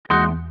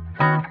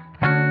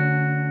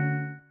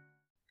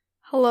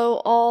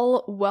Hello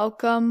all,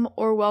 welcome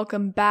or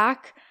welcome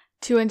back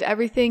to And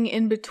Everything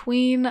in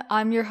Between.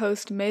 I'm your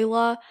host,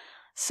 Mayla.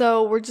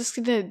 So we're just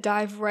going to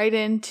dive right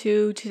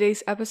into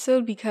today's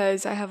episode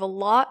because I have a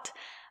lot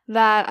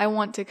that I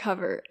want to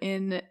cover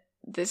in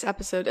this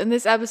episode. And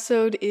this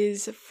episode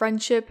is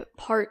Friendship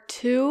Part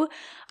 2.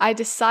 I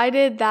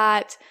decided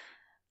that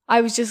I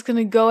was just going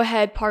to go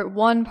ahead Part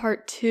 1,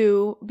 Part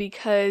 2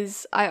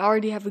 because I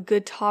already have a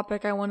good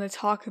topic I want to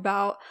talk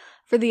about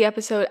for the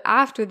episode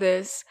after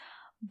this.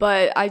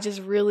 But I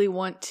just really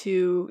want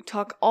to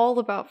talk all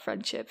about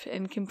friendship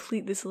and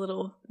complete this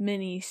little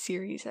mini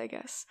series, I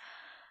guess.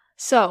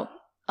 So,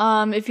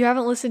 if you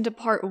haven't listened to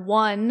part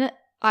 1,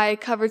 I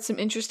covered some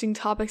interesting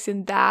topics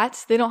in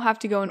that. They don't have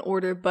to go in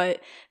order,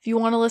 but if you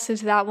want to listen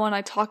to that one,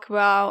 I talk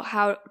about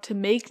how to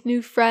make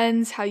new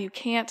friends, how you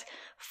can't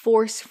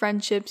force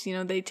friendships. You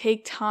know, they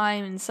take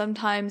time, and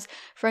sometimes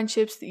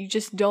friendships that you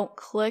just don't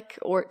click,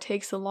 or it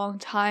takes a long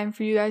time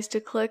for you guys to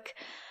click.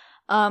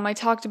 I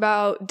talked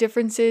about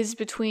differences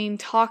between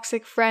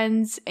toxic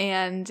friends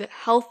and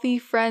healthy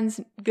friends,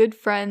 good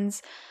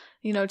friends.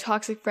 You know,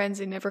 toxic friends,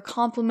 they never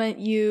compliment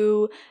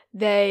you.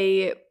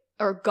 They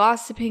are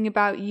gossiping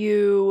about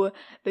you.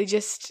 They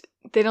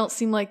don't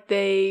seem like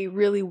they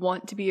really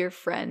want to be your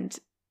friend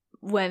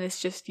when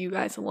it's just you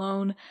guys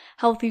alone.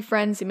 Healthy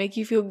friends, they make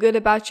you feel good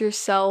about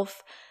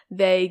yourself.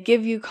 They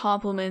give you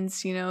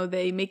compliments, you know,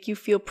 they make you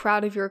feel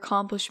proud of your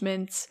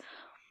accomplishments.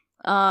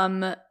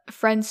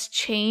 Friends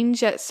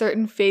change at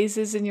certain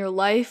phases in your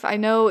life. I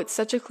know it's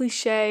such a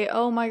cliche.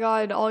 Oh my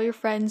God, all your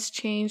friends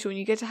change when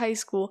you get to high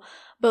school,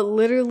 but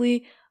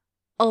literally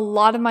a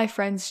lot of my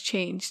friends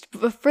changed,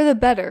 but for the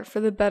better.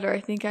 I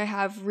think I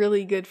have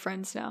really good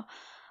friends now,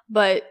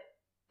 but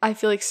I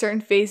feel like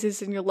certain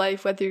phases in your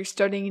life, whether you're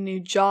starting a new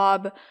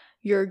job,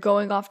 you're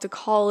going off to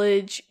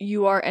college,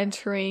 you are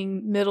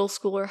entering middle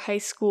school or high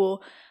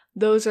school,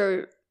 those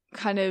are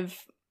kind of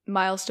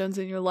milestones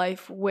in your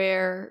life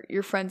where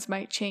your friends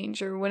might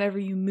change, or whenever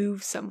you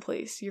move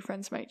someplace, your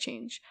friends might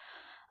change.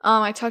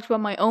 I talked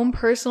about my own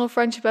personal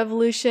friendship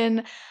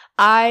evolution.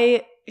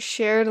 I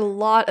shared a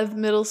lot of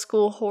middle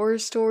school horror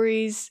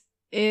stories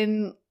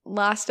in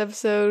last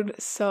episode,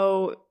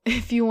 so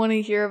if you want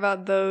to hear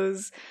about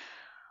those,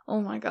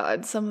 oh my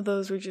God, some of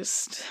those were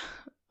just,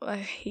 I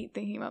hate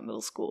thinking about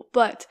middle school,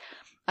 but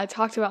I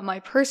talked about my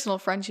personal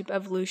friendship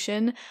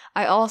evolution.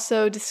 I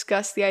also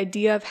discussed the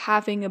idea of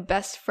having a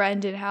best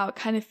friend and how it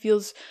kind of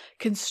feels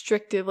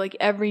constrictive. Like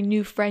every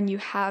new friend you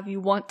have, you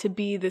want to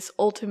be this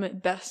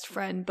ultimate best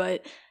friend,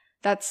 but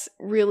that's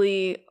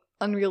really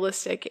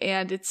unrealistic.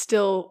 And it's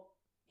still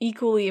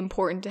equally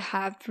important to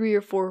have 3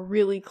 or 4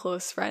 really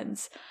close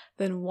friends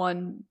than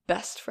one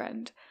best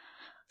friend.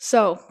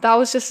 So that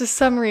was just a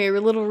summary,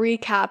 a little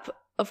recap.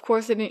 Of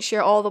course, I didn't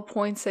share all the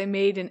points I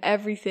made and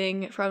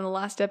everything from the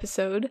last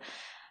episode.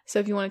 So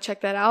if you want to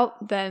check that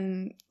out,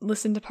 then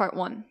listen to part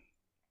 1.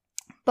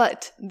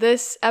 But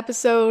this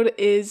episode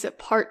is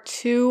part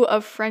 2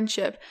 of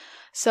friendship.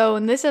 So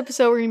in this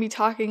episode, we're going to be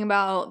talking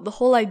about the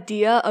whole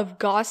idea of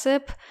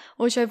gossip,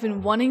 which I've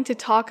been wanting to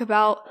talk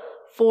about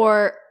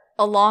for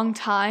a long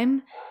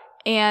time,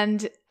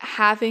 and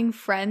having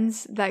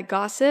friends that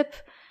gossip.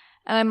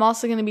 And I'm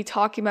also going to be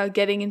talking about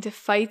getting into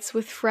fights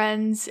with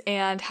friends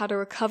and how to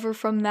recover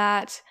from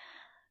that,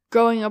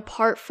 growing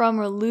apart from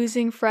or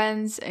losing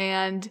friends,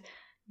 and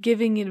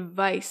giving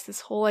advice,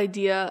 this whole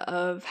idea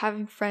of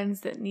having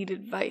friends that need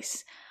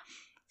advice.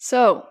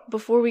 So,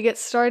 before we get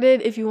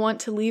started, if you want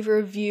to leave a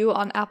review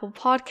on Apple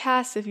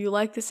Podcasts, if you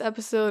like this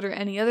episode or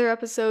any other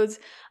episodes,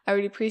 I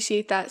would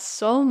appreciate that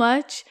so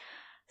much.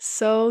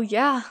 So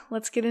yeah,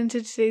 let's get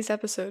into today's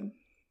episode.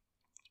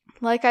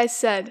 Like I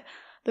said,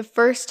 the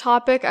first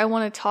topic I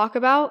want to talk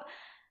about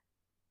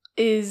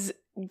is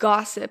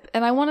gossip.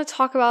 And I want to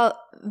talk about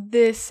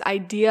this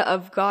idea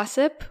of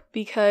gossip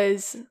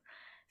because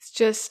it's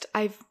just,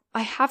 I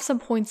have some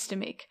points to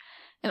make.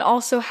 And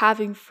also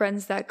having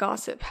friends that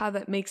gossip, how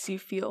that makes you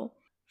feel.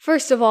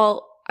 First of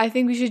all, I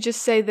think we should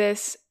just say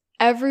this.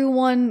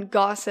 Everyone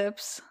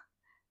gossips.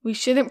 We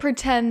shouldn't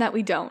pretend that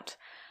we don't.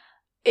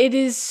 It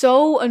is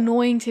so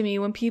annoying to me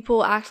when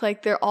people act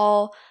like they're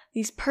all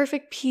these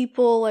perfect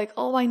people, like,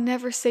 oh, I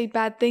never say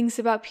bad things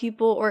about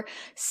people, or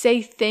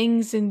say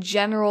things in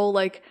general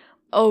like,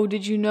 oh,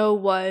 did you know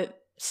what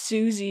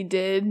Susie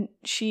did?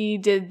 She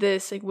did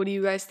this. Like, what do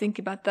you guys think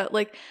about that?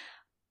 Like,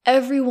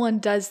 everyone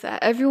does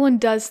that. Everyone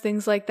does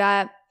things like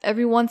that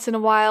every once in a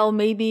while,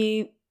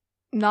 maybe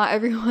not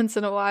every once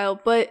in a while,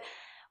 but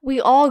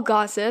we all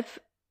gossip.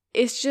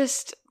 It's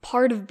just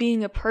part of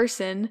being a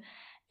person,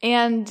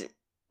 and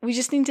we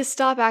just need to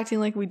stop acting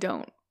like we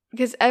don't.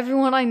 Because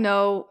everyone I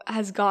know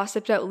has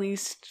gossiped at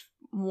least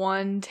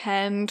 1,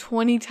 10,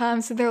 20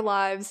 times in their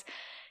lives.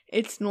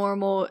 It's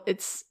normal.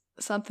 It's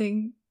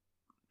something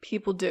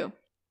people do.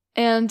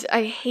 And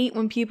I hate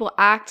when people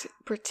act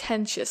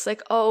pretentious,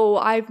 like, oh,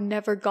 I've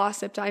never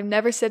gossiped, I've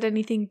never said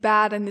anything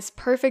bad, I'm this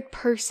perfect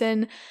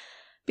person.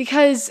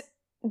 Because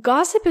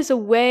gossip is a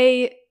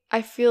way,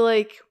 I feel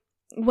like,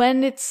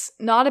 when it's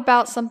not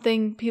about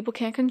something people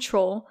can't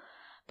control,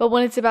 but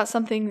when it's about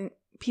something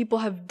people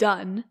have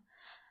done,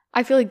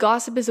 I feel like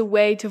gossip is a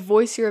way to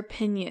voice your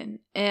opinion,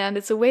 and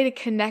it's a way to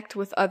connect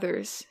with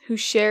others who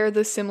share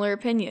those similar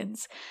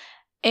opinions.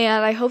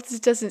 And I hope this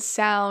doesn't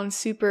sound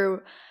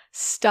super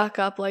stuck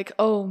up like,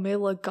 oh,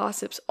 Mila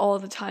gossips all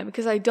the time,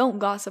 because I don't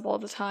gossip all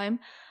the time,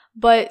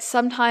 but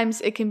sometimes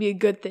it can be a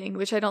good thing,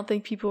 which I don't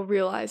think people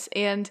realize.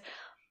 And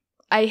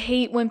I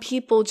hate when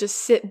people just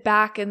sit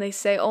back and they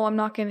say, oh, I'm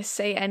not going to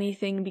say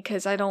anything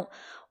because I don't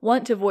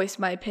want to voice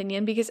my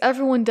opinion, because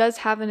everyone does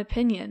have an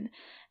opinion.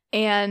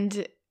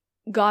 And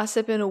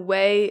gossip, in a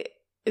way,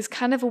 is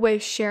kind of a way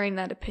of sharing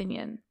that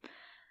opinion.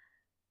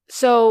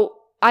 So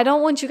I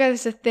don't want you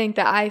guys to think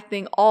that I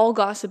think all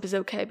gossip is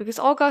okay, because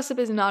all gossip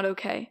is not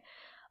okay.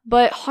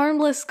 But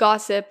harmless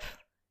gossip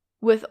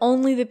with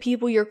only the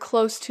people you're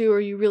close to or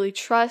you really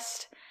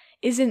trust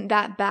isn't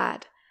that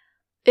bad.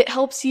 It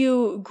helps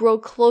you grow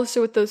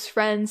closer with those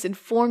friends and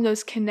form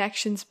those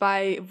connections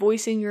by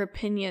voicing your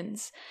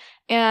opinions.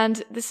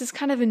 And this is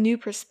kind of a new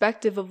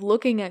perspective of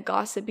looking at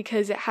gossip,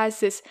 because it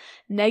has this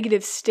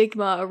negative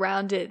stigma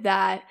around it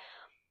that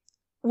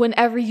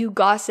whenever you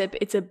gossip,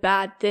 it's a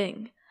bad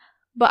thing.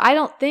 But I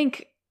don't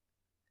think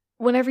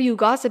whenever you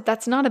gossip,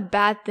 that's not a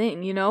bad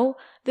thing, you know?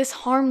 This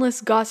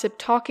harmless gossip,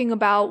 talking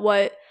about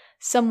what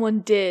someone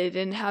did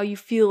and how you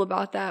feel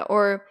about that,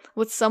 or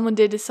what someone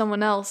did to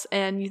someone else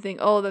and you think,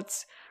 oh,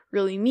 that's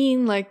really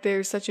mean, like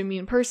they're such a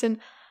mean person.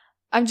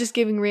 I'm just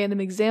giving random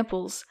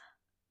examples.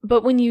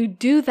 But when you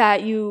do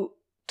that, you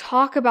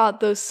talk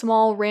about those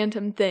small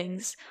random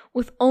things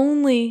with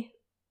only,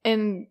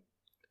 and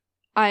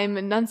I'm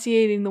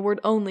enunciating the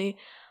word only,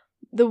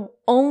 the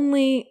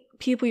only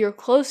people you're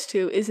close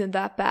to isn't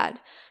that bad.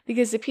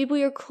 Because the people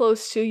you're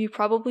close to, you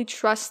probably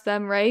trust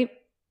them, right?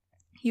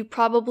 You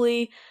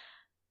probably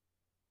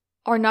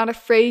are not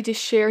afraid to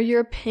share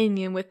your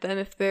opinion with them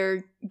if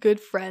they're good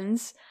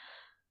friends.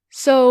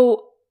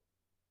 So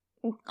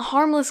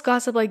harmless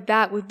gossip like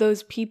that with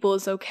those people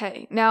is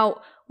okay.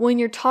 Now, when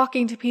you're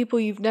talking to people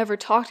you've never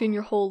talked to in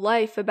your whole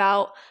life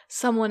about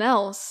someone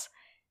else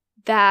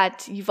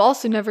that you've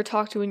also never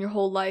talked to in your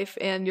whole life,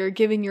 and you're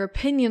giving your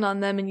opinion on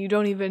them and you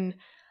don't even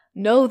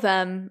know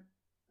them,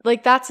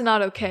 like that's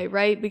not okay,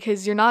 right?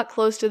 Because you're not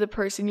close to the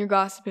person you're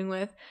gossiping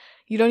with.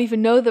 You don't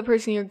even know the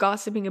person you're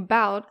gossiping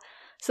about.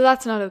 So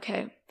that's not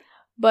okay.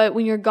 But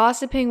when you're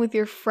gossiping with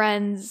your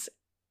friends,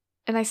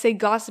 and I say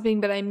gossiping,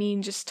 but I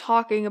mean just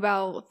talking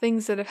about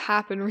things that have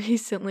happened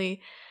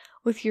recently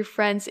with your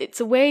friends, it's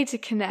a way to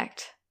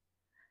connect.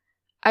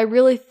 I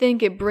really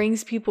think it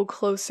brings people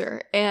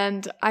closer,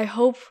 and I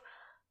hope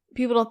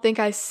people don't think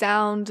I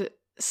sound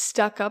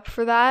stuck up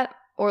for that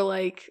or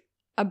like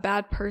a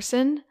bad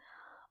person,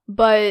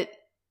 but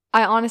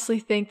I honestly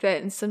think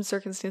that in some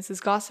circumstances,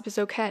 gossip is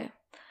okay.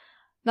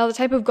 Now, the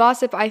type of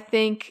gossip I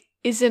think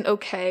isn't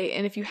okay,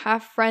 and if you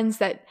have friends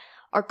that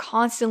are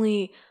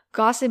constantly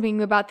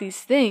gossiping about these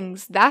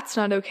things, that's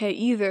not okay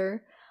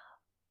either,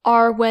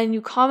 are when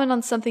you comment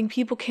on something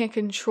people can't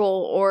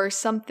control, or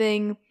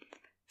something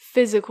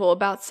physical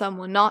about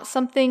someone, not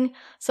something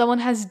someone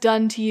has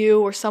done to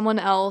you or someone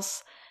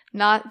else,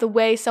 not the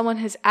way someone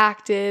has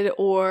acted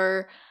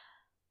or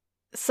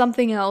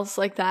something else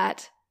like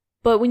that.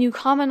 But when you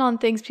comment on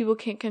things people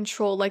can't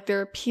control, like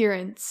their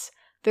appearance,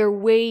 their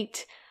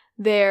weight,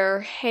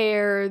 their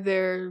hair,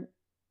 their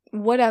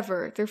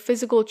whatever, their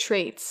physical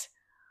traits,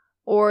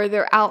 or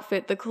their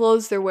outfit, the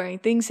clothes they're wearing,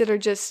 things that are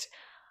just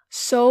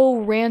so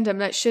random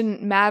that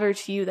shouldn't matter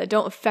to you, that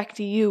don't affect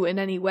you in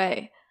any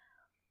way.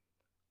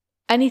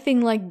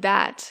 Anything like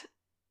that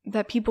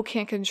people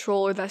can't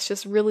control, or that's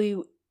just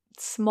really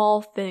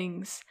small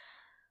things,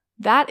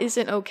 that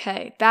isn't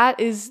okay.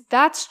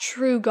 That's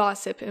true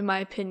gossip, in my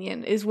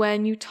opinion, is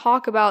when you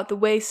talk about the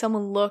way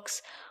someone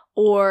looks,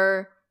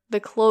 or the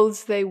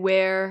clothes they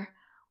wear,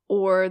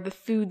 or the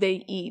food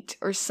they eat,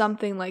 or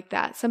something like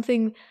that.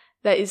 Something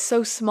that is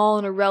so small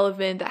and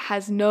irrelevant, that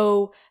has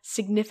no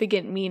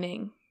significant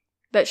meaning,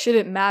 that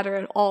shouldn't matter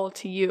at all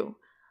to you.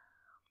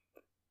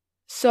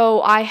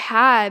 So I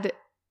had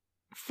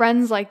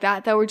friends like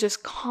that were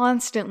just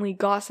constantly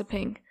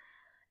gossiping.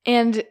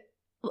 And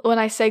when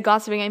I say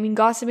gossiping, I mean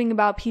gossiping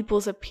about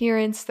people's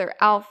appearance, their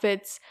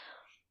outfits,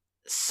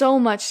 so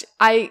much.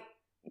 I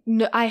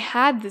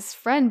had this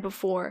friend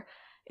before.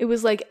 It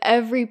was like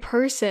every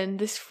person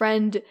this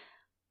friend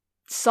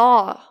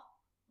saw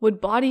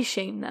would body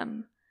shame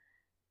them.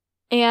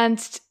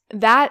 And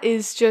that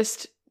is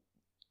just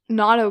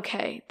not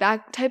okay.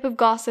 That type of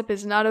gossip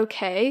is not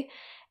okay.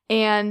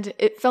 And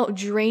it felt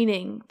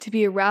draining to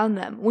be around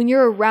them. When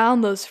you're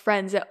around those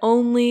friends that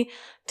only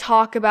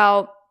talk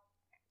about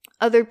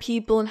other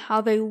people and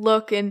how they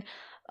look and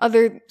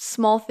other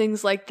small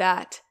things like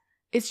that,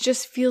 it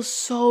just feels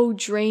so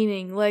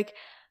draining. Like,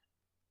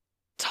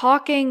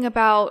 talking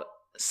about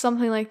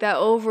something like that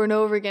over and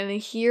over again and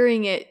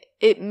hearing it,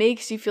 it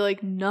makes you feel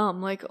like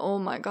numb. Like, oh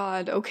my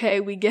God, okay,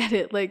 we get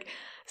it. Like,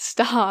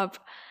 stop.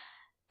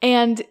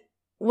 And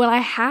when I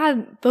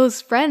had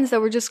those friends that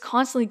were just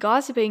constantly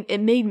gossiping, it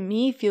made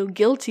me feel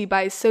guilty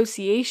by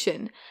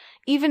association.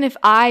 Even if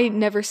I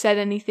never said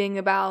anything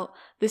about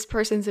this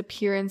person's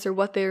appearance or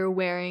what they were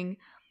wearing,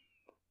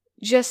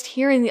 just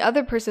hearing the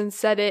other person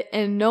said it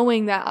and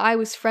knowing that I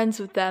was friends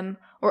with them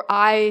or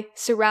I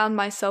surround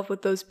myself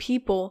with those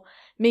people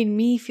made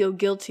me feel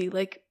guilty.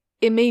 Like,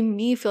 it made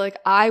me feel like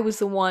I was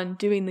the one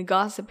doing the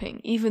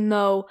gossiping, even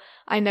though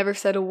I never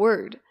said a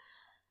word.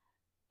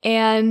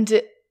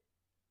 And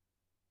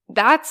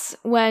that's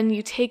when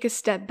you take a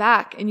step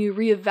back and you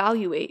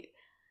reevaluate.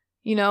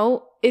 You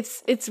know,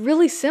 it's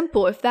really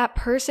simple. If that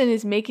person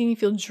is making you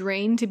feel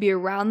drained to be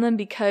around them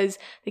because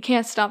they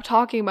can't stop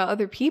talking about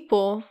other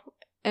people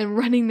and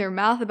running their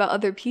mouth about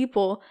other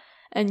people,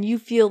 and you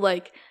feel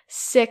like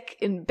sick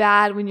and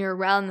bad when you're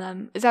around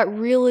them, is that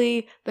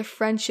really the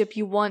friendship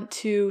you want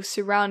to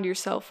surround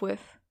yourself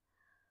with?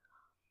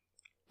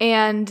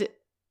 And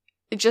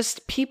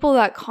just people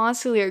that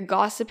constantly are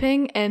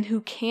gossiping and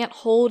who can't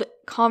hold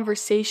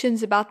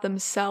conversations about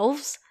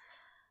themselves,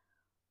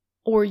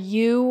 or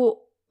you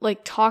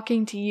like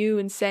talking to you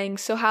and saying,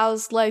 so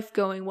how's life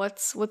going?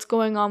 What's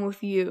going on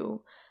with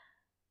you?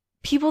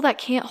 People that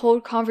can't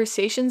hold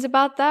conversations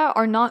about that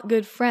are not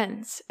good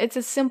friends. It's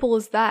as simple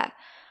as that.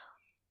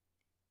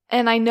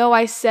 And I know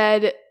I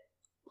said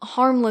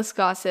harmless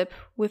gossip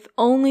with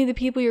only the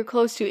people you're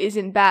close to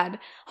isn't bad.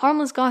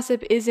 Harmless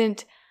gossip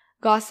isn't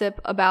gossip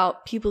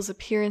about people's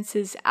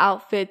appearances,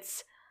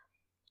 outfits,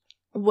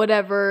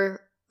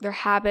 whatever, their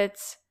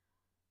habits.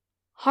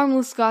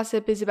 Harmless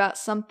gossip is about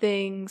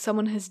something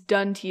someone has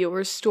done to you or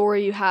a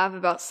story you have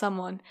about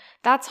someone.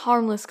 That's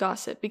harmless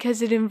gossip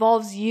because it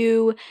involves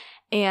you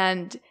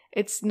and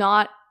it's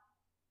not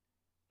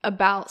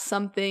about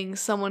something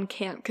someone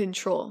can't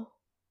control.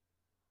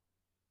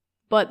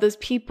 But those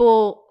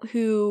people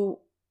who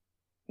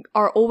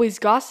are always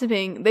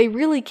gossiping, they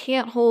really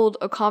can't hold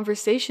a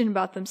conversation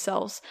about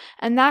themselves.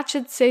 And that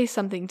should say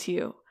something to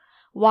you.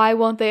 Why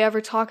won't they ever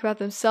talk about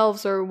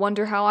themselves or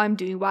wonder how I'm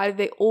doing? Why do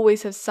they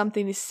always have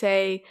something to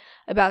say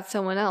about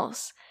someone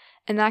else?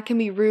 And that can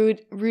be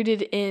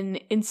rooted in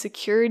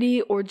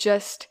insecurity or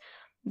just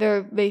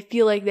they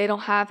feel like they don't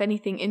have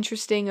anything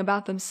interesting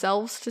about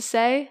themselves to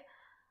say.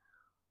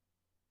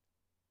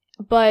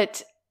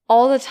 But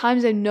all the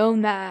times I've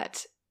known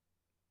that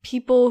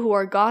people who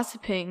are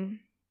gossiping,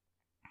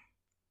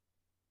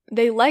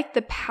 they like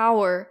the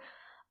power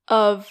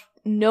of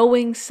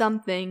knowing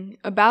something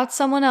about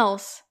someone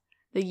else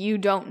that you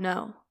don't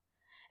know.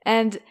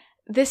 And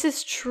this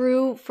is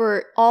true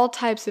for all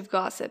types of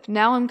gossip.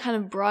 Now I'm kind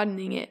of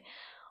broadening it.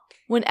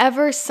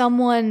 Whenever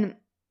someone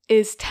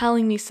is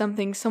telling me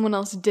something someone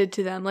else did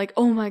to them, like,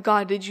 oh my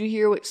God, did you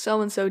hear what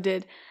so-and-so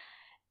did?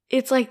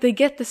 It's like they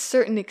get this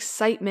certain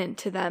excitement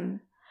to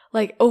them.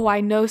 Like, oh,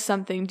 I know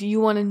something. Do you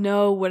want to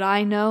know what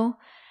I know?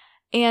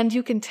 And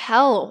you can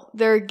tell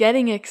they're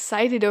getting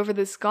excited over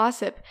this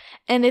gossip.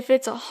 And if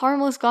it's a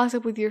harmless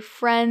gossip with your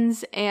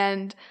friends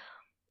and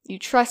you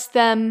trust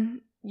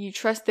them, you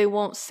trust they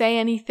won't say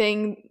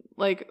anything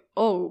like,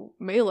 oh,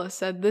 Mela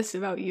said this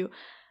about you.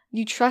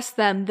 You trust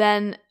them,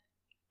 then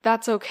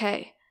that's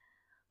okay.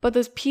 But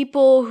those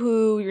people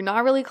who you're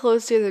not really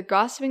close to, they're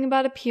gossiping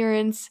about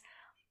appearance,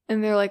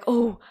 and they're like,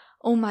 oh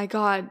my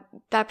God,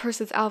 that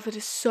person's outfit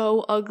is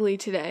so ugly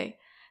today.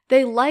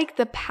 They like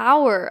the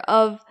power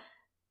of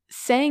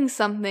saying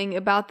something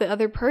about the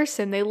other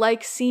person. They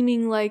like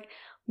seeming like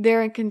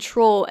they're in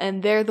control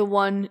and they're the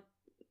ones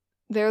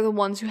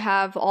who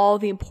have all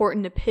the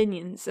important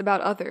opinions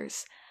about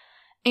others.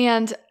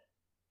 And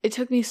it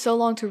took me so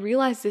long to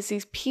realize this.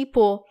 These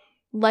people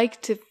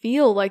like to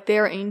feel like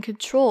they're in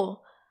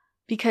control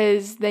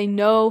because they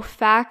know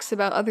facts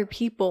about other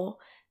people.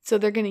 So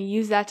they're going to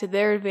use that to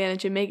their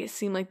advantage and make it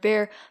seem like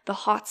they're the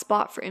hot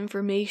spot for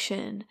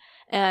information.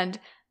 And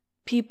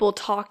people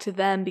talk to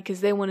them because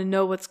they want to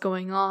know what's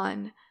going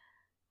on.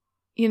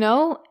 You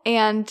know?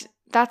 And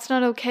that's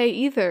not okay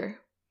either.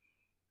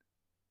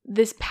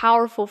 This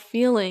powerful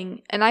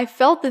feeling, and I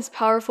felt this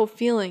powerful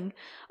feeling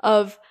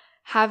of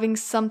having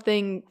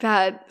something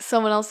that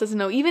someone else doesn't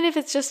know, even if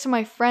it's just to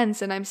my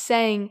friends and I'm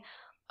saying,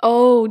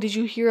 oh, did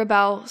you hear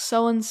about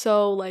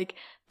so-and-so, like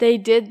they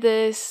did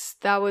this,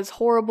 that was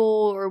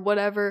horrible or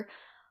whatever.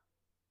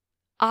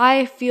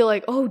 I feel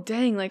like, oh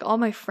dang, like all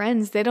my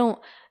friends, they don't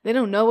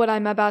know what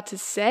I'm about to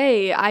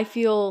say. I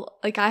feel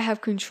like I have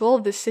control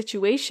of this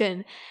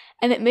situation.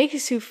 And it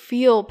makes you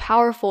feel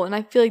powerful. And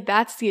I feel like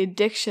that's the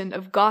addiction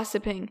of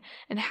gossiping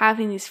and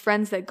having these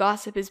friends that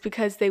gossip, is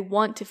because they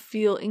want to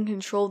feel in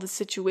control of the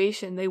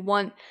situation. They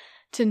want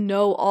to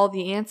know all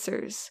the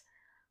answers.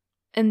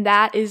 And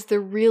that is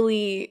the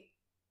really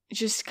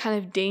just kind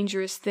of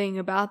dangerous thing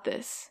about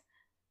this.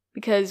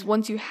 Because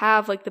once you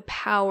have like the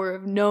power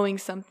of knowing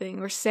something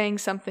or saying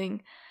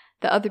something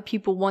that other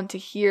people want to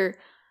hear,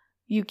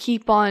 you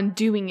keep on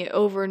doing it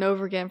over and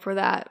over again for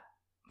that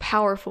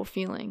powerful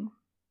feeling.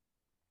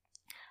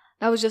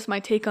 That was just my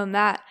take on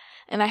that.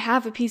 And I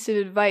have a piece of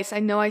advice. I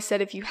know I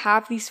said if you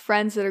have these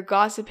friends that are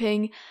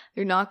gossiping,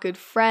 they're not good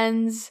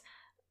friends.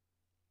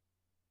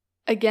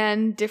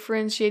 Again,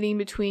 differentiating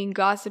between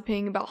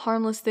gossiping about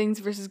harmless things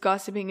versus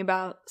gossiping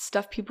about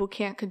stuff people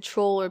can't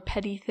control or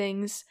petty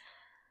things.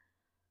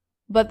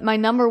 But my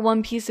number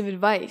one piece of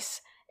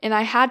advice And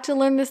I had to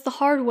learn this the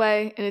hard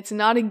way, and it's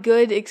not a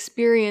good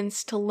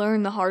experience to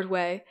learn the hard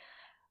way.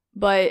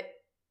 But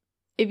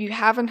if you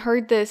haven't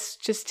heard this,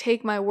 just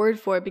take my word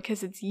for it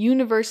because it's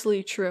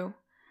universally true.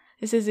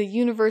 This is a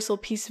universal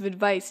piece of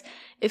advice.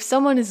 If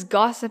someone is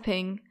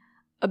gossiping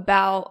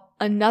about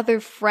another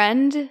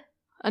friend,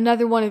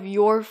 another one of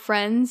your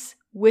friends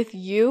with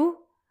you,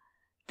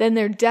 then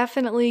they're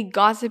definitely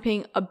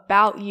gossiping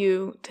about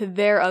you to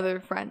their other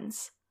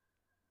friends.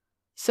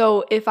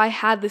 So if I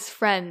had this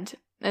friend,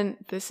 and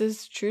this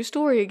is true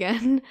story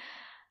again,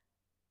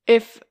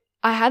 if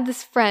I had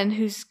this friend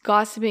who's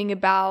gossiping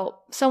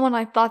about someone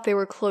I thought they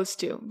were close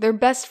to, they're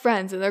best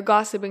friends and they're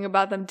gossiping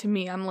about them to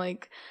me, I'm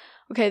like,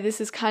 okay,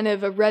 this is kind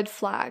of a red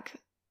flag.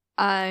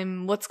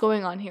 What's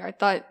going on here? I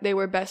thought they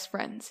were best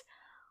friends.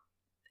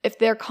 If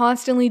they're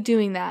constantly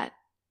doing that,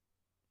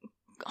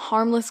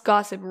 harmless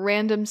gossip,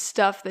 random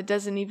stuff that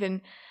doesn't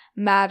even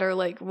matter,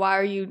 like, why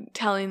are you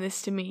telling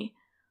this to me?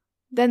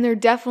 Then they're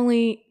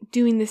definitely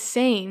doing the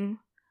same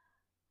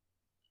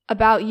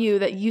about you,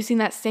 that using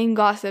that same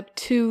gossip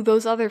to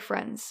those other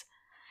friends.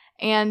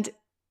 And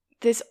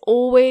this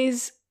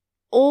always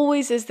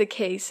is the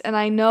case. And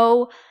I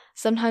know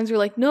sometimes we're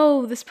like,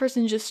 no, this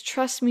person just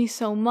trusts me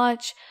so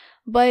much.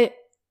 But,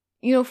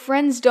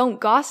 friends don't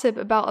gossip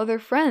about other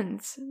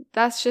friends.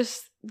 That's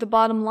just the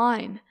bottom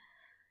line.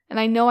 And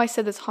I know I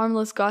said this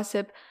harmless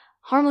gossip.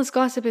 Harmless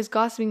gossip is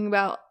gossiping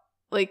about,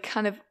 like,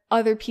 kind of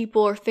other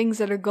people or things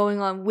that are going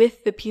on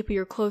with the people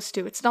you're close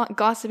to. It's not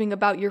gossiping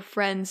about your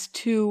friends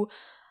to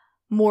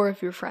more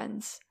of your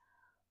friends.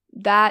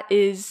 That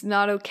is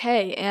not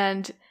okay.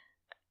 And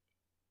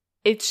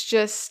it's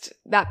just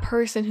that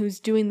person who's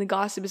doing the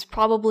gossip is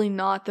probably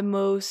not the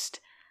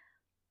most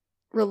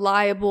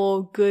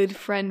reliable, good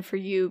friend for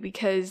you,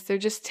 because they're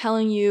just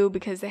telling you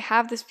because they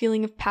have this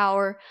feeling of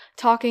power,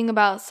 talking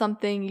about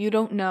something you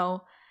don't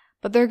know,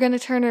 but they're going to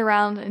turn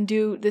around and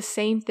do the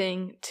same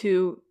thing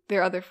to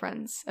their other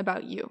friends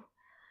about you.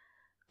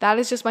 That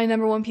is just my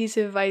number one piece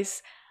of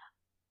advice.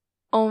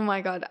 Oh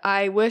my God,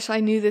 I wish I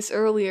knew this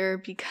earlier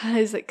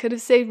because it could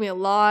have saved me a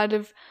lot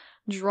of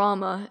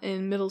drama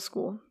in middle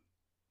school.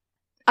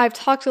 I've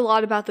talked a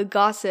lot about the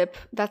gossip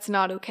that's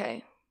not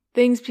okay.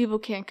 Things people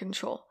can't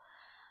control.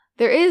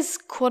 There is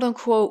quote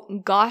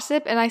unquote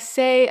gossip, and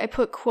I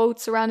put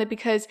quotes around it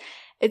because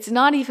it's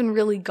not even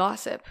really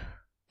gossip.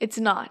 It's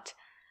not.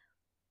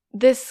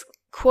 This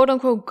quote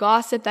unquote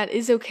gossip that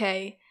is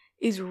okay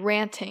is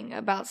ranting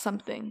about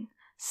something,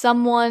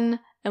 someone,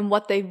 and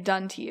what they've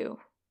done to you.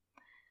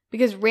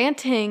 Because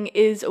ranting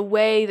is a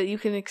way that you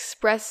can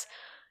express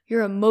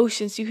your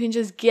emotions. You can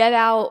just get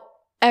out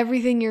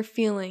everything you're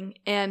feeling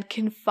and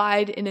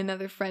confide in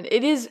another friend.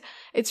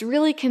 It's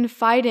really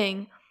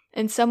confiding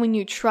in someone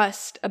you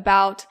trust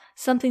about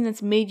something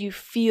that's made you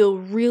feel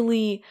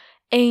really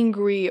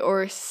angry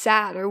or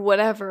sad or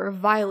whatever, or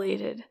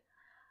violated.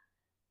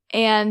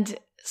 And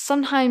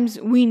sometimes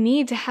we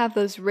need to have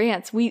those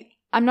rants.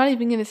 I'm not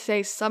even going to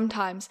say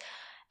sometimes.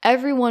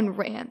 Everyone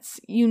rants.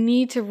 You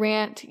need to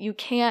rant. You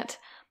can't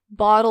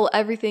bottle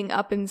everything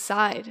up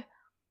inside.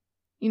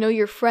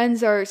 Your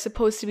friends are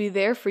supposed to be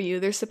there for you.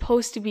 They're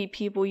supposed to be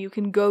people you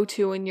can go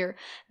to when you're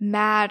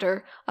mad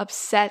or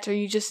upset, or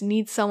you just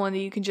need someone that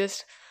you can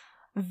just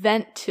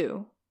vent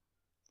to.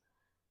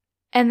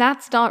 And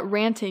that's not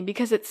ranting,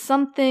 because it's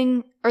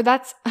something,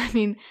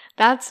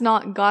 that's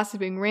not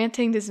gossiping.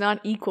 Ranting does not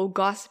equal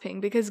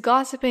gossiping, because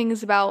gossiping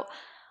is about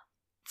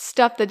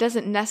stuff that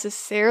doesn't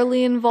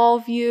necessarily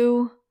involve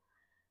you,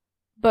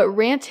 but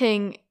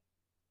ranting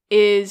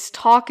is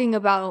talking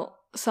about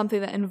something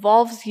that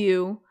involves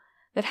you,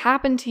 that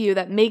happened to you,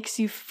 that makes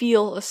you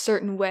feel a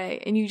certain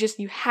way. And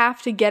you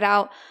have to get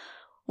out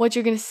what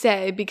you're going to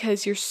say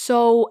because you're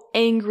so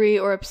angry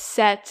or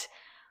upset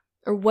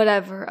or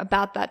whatever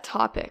about that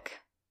topic.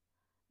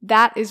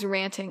 That is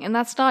ranting. And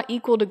that's not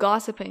equal to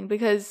gossiping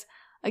because,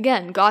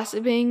 again,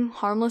 gossiping,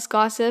 harmless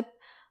gossip,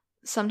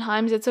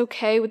 sometimes it's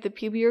okay with the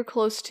people you're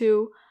close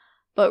to,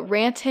 but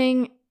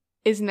ranting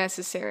is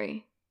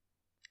necessary.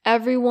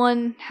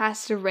 Everyone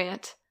has to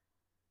rant.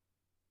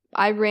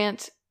 I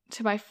rant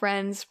to my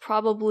friends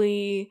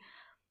probably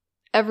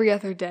every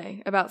other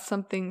day about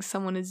something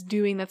someone is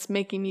doing that's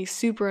making me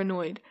super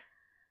annoyed.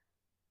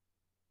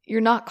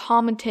 You're not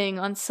commenting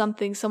on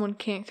something someone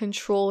can't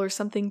control or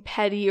something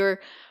petty or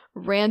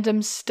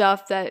random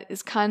stuff that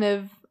is kind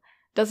of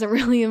doesn't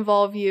really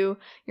involve you.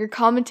 You're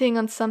commenting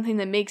on something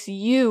that makes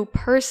you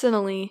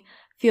personally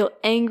feel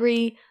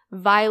angry,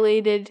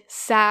 violated,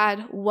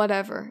 sad,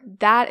 whatever.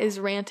 That is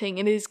ranting.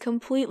 It is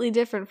completely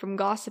different from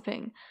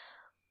gossiping.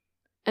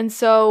 And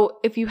so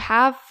if you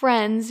have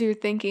friends, you're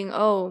thinking,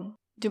 oh,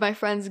 do my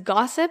friends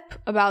gossip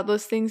about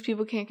those things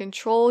people can't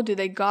control? Do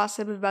they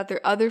gossip about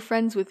their other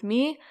friends with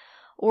me?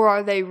 Or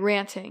are they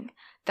ranting?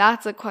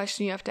 That's a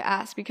question you have to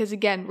ask because,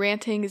 again,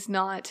 ranting is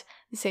not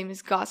the same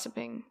as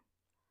gossiping.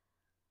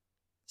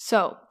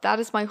 So that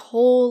is my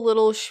whole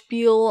little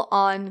spiel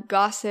on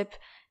gossip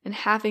and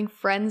having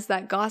friends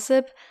that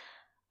gossip.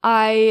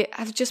 I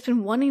have just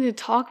been wanting to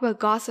talk about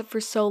gossip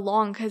for so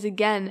long because,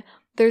 again,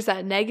 there's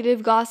that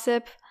negative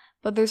gossip,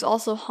 but there's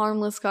also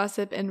harmless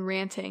gossip and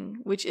ranting,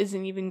 which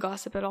isn't even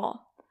gossip at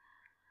all.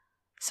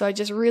 So I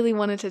just really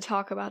wanted to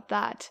talk about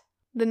that.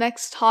 The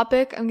next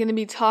topic I'm going to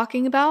be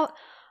talking about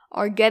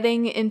are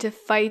getting into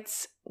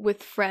fights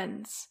with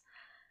friends.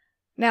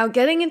 Now,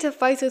 getting into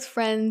fights with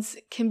friends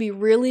can be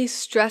really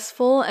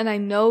stressful, and I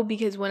know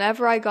because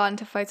whenever I got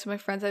into fights with my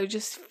friends, I would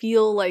just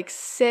feel like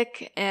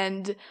sick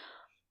and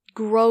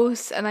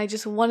gross, and I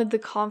just wanted the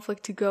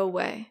conflict to go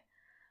away.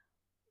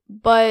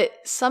 But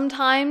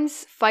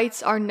sometimes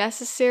fights are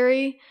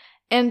necessary,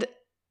 and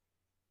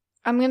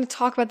I'm going to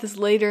talk about this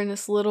later in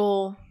this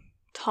little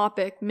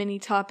mini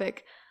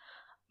topic,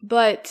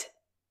 but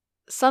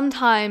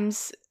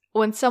sometimes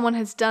when someone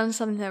has done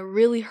something that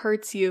really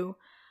hurts you,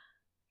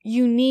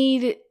 you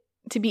need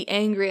to be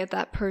angry at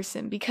that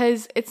person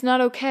because it's not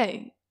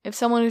okay. If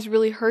someone has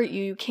really hurt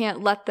you, you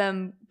can't let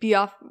them be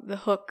off the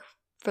hook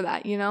for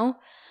that,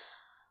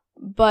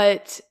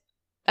 But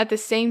at the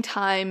same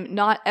time,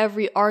 not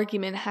every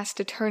argument has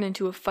to turn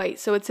into a fight.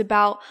 So it's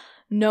about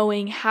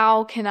knowing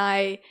how can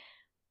I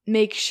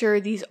make sure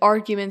these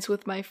arguments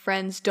with my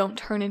friends don't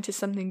turn into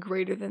something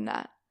greater than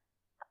that.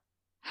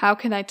 How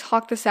can I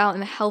talk this out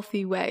in a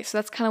healthy way? So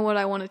that's kind of what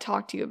I want to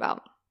talk to you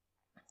about.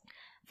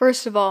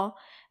 First of all,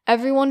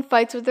 everyone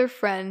fights with their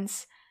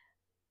friends,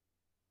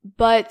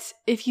 but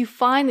if you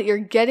find that you're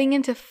getting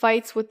into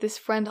fights with this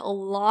friend a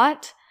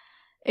lot,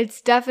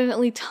 it's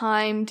definitely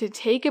time to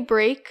take a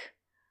break.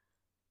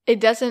 I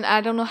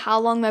don't know how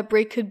long that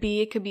break could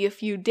be. It could be a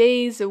few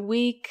days, a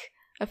week,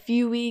 a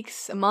few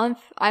weeks, a month.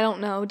 I don't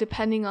know,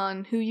 depending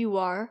on who you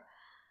are.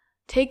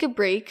 Take a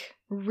break,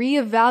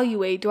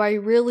 reevaluate. Do I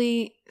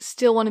really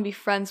still want to be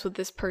friends with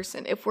this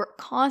person? If we're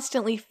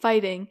constantly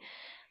fighting,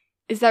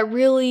 is that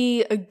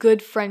really a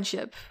good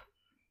friendship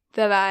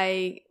that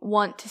I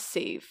want to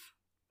save?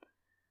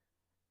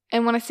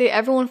 And when I say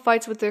everyone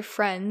fights with their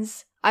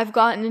friends, I've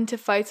gotten into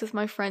fights with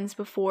my friends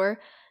before,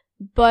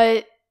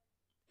 but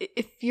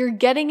if you're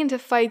getting into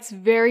fights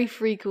very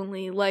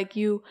frequently, like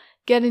you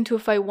get into a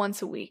fight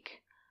once a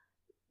week,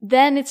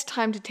 then it's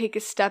time to take a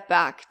step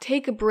back,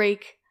 take a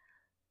break,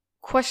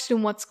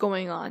 question what's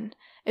going on.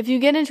 If you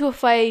get into a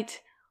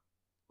fight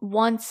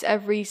once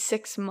every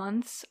 6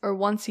 months or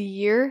once a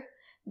year,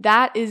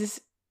 that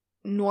is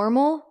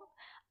normal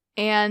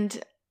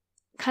and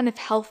kind of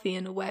healthy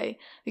in a way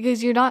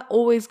because you're not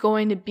always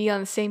going to be on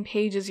the same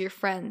page as your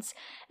friends.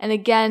 And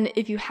again,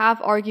 if you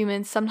have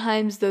arguments,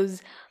 sometimes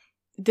those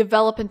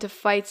develop into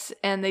fights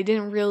and you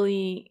didn't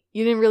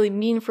really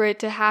mean for it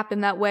to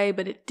happen that way,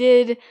 but it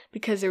did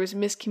because there was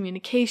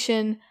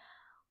miscommunication.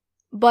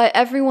 But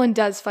everyone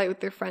does fight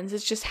with their friends.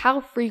 It's just how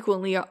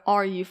frequently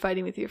are you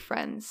fighting with your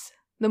friends?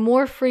 The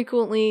more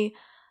frequently,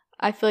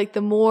 I feel like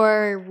the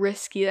more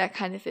risky that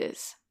kind of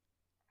is.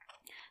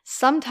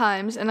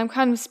 Sometimes, and I'm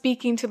kind of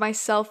speaking to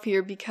myself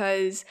here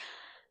because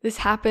this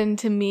happened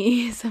to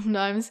me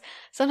sometimes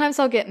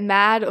I'll get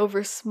mad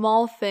over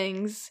small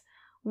things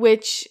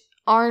which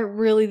aren't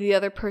really the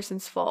other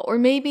person's fault. Or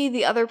maybe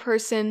the other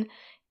person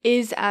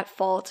is at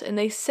fault and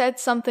they said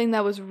something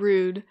that was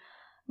rude,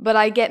 but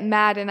I get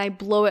mad and I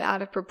blow it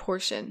out of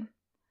proportion.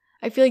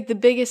 I feel like the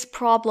biggest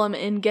problem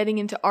in getting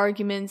into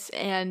arguments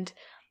and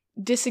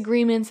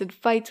disagreements and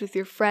fights with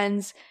your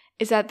friends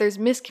is that there's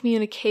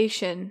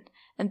miscommunication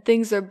and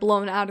things are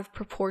blown out of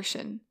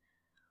proportion.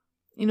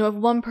 If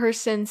one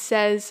person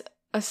says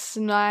a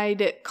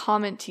snide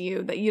comment to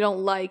you that you don't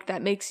like,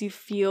 that makes you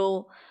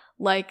feel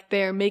like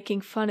they're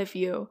making fun of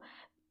you,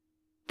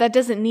 that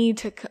doesn't need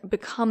to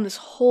become this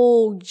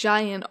whole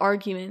giant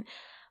argument.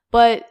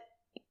 But,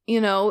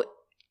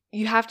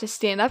 you have to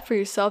stand up for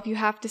yourself. You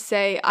have to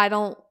say, I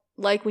don't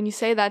like when you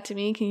say that to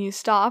me. Can you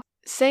stop?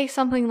 Say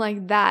something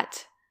like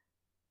that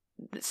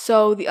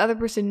so the other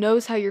person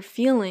knows how you're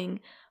feeling,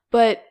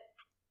 but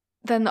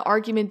then the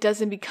argument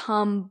doesn't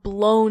become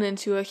blown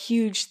into a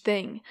huge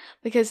thing.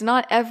 Because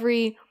not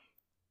every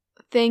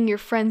thing your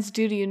friends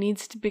do to you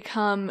needs to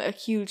become a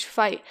huge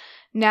fight.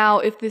 Now,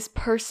 if this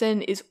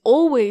person is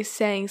always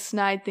saying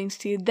snide things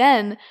to you,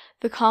 then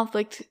the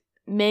conflict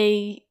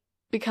may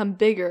become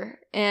bigger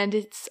and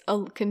it's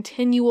a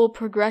continual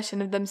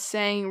progression of them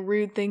saying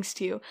rude things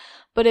to you.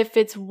 But if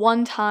it's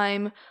one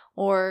time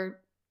or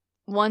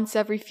once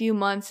every few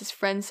months his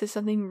friend says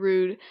something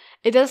rude,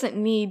 it doesn't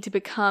need to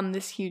become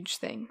this huge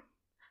thing.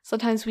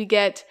 Sometimes we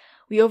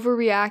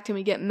overreact and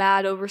we get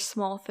mad over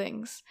small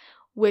things,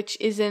 which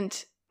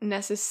isn't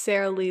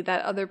necessarily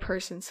that other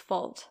person's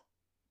fault.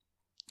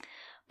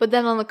 But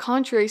then on the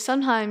contrary,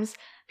 sometimes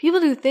people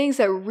do things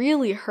that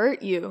really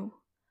hurt you,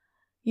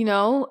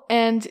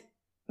 and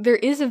there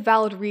is a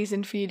valid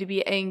reason for you to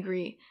be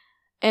angry,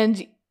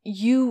 and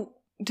you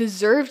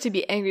deserve to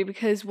be angry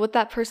because what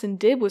that person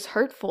did was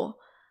hurtful.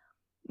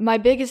 My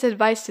biggest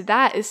advice to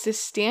that is to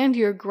stand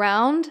your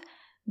ground.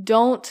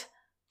 Don't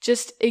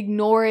just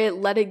ignore it,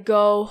 let it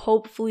go.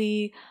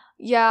 Hopefully,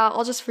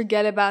 I'll just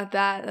forget about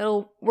that.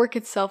 It'll work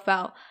itself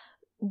out.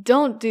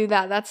 Don't do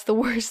that. That's the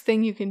worst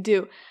thing you can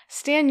do.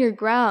 Stand your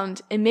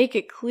ground and make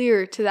it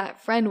clear to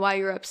that friend why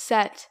you're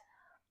upset.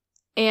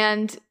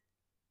 And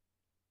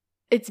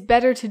it's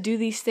better to do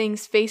these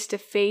things face to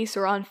face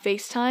or on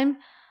FaceTime.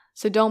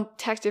 So don't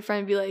text your friend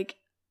and be like,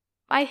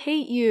 I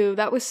hate you.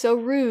 That was so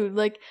rude.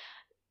 Like,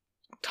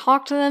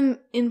 talk to them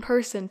in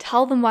person.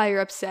 Tell them why you're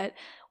upset.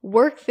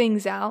 Work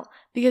things out.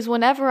 Because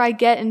whenever I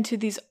get into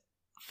these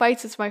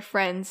fights with my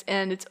friends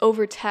and it's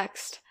over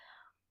text,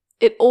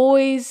 it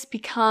always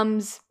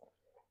becomes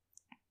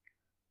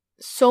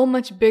so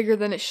much bigger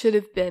than it should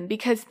have been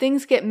because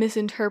things get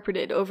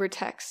misinterpreted over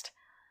text.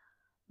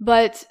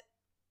 But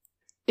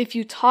if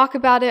you talk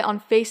about it on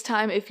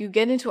FaceTime, if you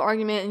get into an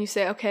argument and you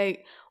say,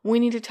 okay, we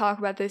need to talk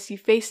about this, you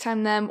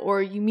FaceTime them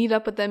or you meet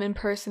up with them in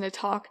person to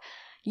talk,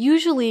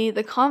 usually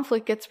the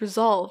conflict gets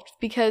resolved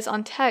because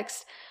on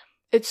text,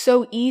 it's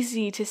so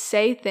easy to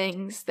say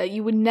things that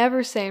you would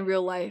never say in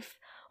real life,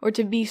 or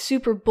to be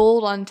super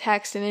bold on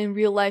text, and in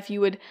real life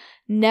you would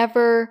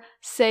never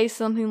say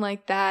something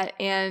like that,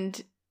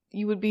 and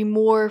you would be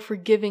more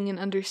forgiving and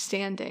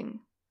understanding.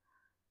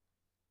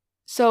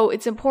 So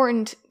it's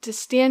important to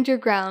stand your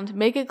ground,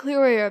 make it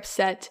clear why you're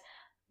upset,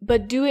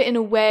 but do it in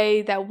a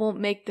way that won't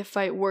make the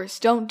fight worse.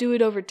 Don't do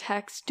it over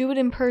text, do it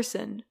in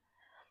person.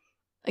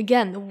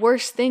 Again, the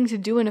worst thing to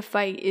do in a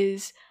fight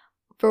is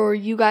for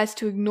you guys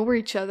to ignore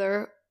each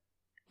other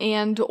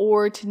and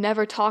or to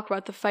never talk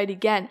about the fight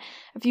again.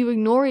 If you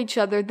ignore each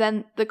other,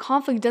 then the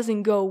conflict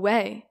doesn't go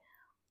away.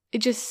 It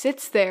just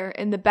sits there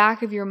in the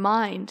back of your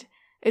mind.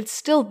 It's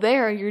still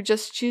there, you're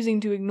just choosing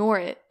to ignore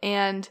it.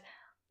 And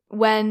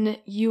when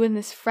you and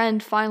this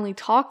friend finally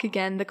talk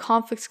again, the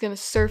conflict's going to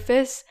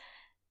surface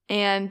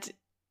and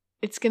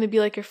it's going to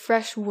be like a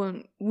fresh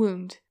wound.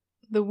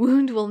 The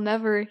wound will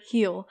never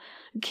heal.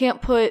 You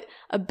can't put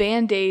a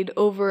Band-Aid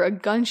over a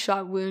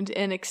gunshot wound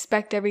and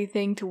expect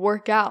everything to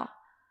work out.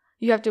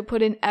 You have to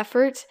put in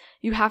effort.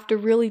 You have to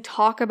really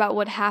talk about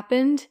what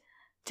happened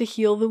to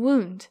heal the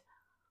wound.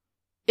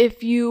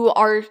 If you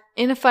are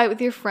in a fight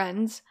with your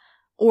friends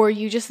or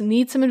you just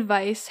need some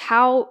advice,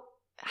 how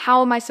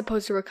am I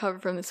supposed to recover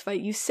from this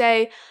fight? You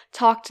say,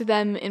 talk to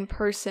them in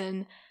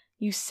person.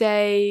 You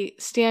say,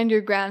 stand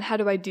your ground. How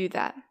do I do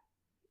that?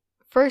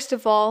 First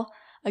of all,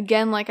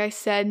 again, like I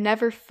said,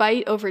 never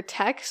fight over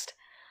text.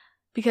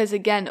 Because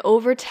again,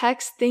 over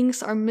text,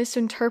 things are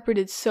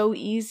misinterpreted so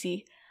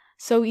easily.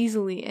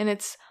 And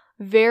it's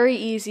very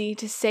easy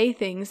to say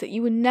things that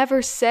you would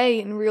never say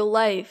in real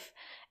life.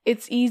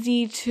 It's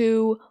easy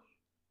to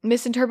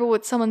misinterpret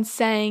what someone's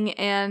saying,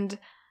 and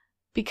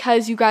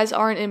because you guys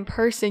aren't in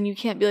person, you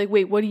can't be like,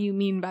 wait, what do you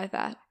mean by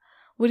that?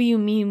 What do you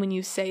mean when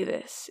you say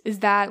this? Is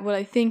that what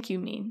I think you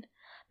mean?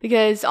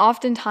 Because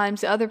oftentimes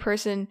the other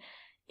person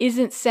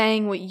isn't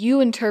saying what you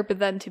interpret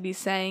them to be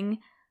saying,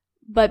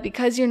 but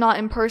because you're not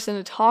in person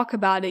to talk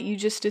about it, you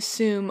just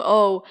assume,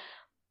 oh,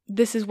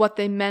 this is what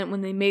they meant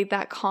when they made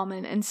that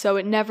comment, and so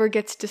it never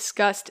gets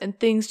discussed and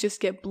things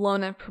just get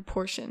blown out of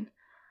proportion.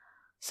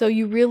 So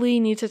you really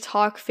need to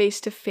talk face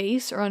to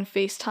face or on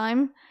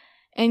FaceTime,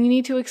 and you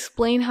need to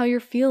explain how you're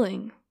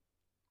feeling.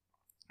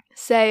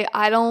 Say,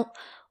 I don't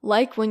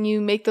like when you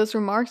make those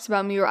remarks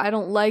about me, or I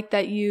don't like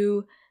that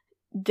you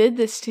did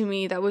this to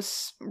me. That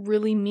was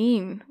really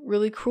mean,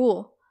 really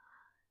cruel.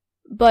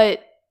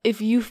 But if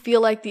you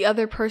feel like the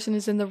other person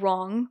is in the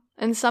wrong,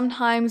 and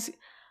sometimes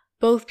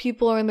both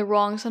people are in the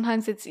wrong,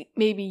 sometimes it's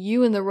maybe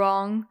you in the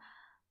wrong,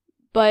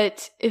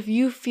 but if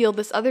you feel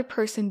this other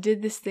person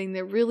did this thing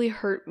that really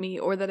hurt me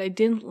or that I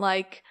didn't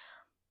like,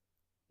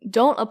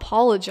 don't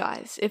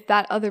apologize if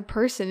that other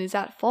person is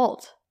at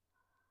fault.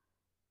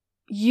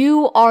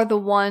 You are the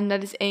one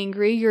that is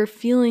angry. Your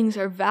feelings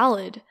are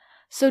valid.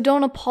 So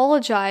don't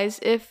apologize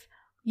if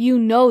you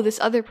know this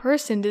other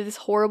person did this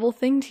horrible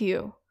thing to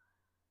you.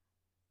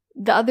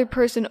 The other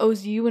person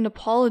owes you an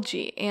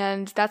apology,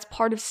 and that's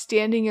part of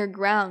standing your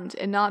ground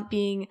and not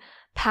being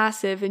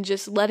passive and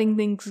just letting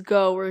things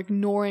go or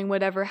ignoring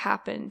whatever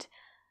happened.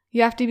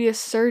 You have to be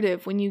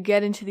assertive when you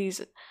get into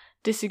these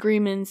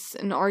disagreements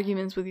and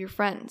arguments with your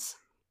friends.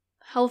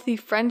 Healthy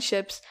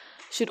friendships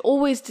should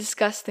always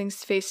discuss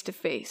things face to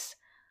face.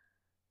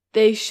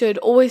 They should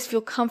always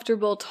feel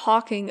comfortable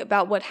talking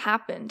about what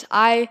happened.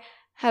 I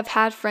have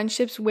had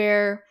friendships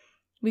where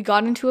we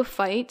got into a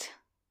fight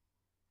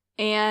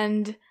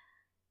and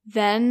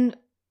then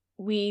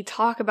we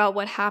talk about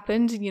what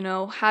happened,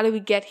 how do we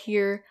get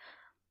here?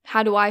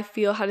 How do I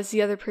feel? How does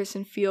the other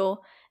person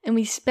feel? And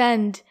we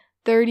spend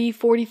 30,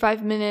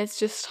 45 minutes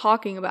just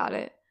talking about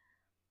it.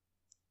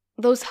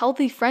 Those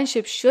healthy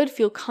friendships should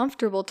feel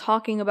comfortable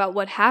talking about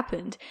what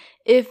happened.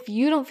 If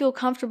you don't feel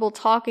comfortable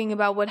talking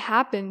about what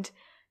happened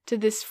to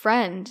this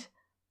friend,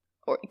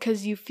 or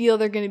because you feel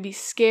they're going to be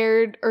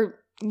scared, or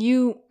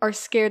you are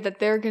scared that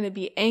they're going to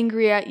be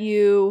angry at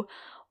you,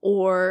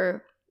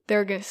 or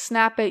they're going to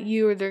snap at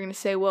you, or they're going to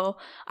say, well,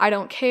 I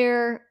don't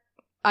care,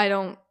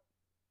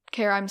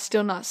 I'm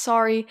still not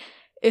sorry.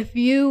 If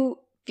you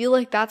feel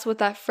like that's what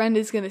that friend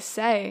is going to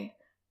say,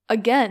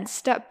 again,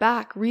 step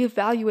back,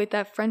 reevaluate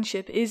that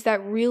friendship. Is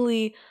that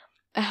really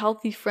a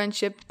healthy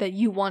friendship that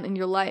you want in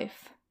your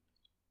life?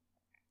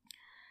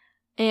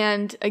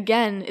 And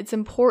again, it's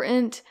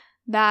important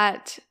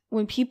that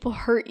when people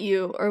hurt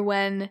you or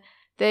when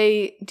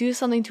they do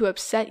something to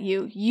upset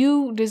you,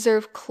 you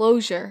deserve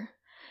closure.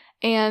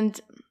 And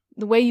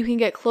the way you can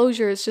get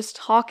closure is just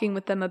talking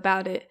with them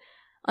about it,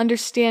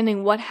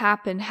 understanding what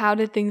happened, how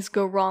did things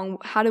go wrong,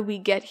 how did we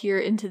get here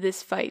into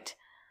this fight.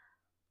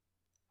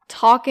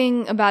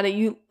 Talking about it,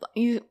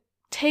 you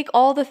take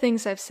all the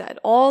things I've said,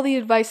 all the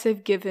advice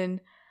I've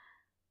given,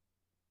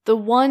 the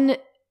one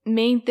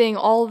main thing,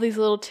 all of these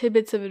little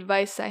tidbits of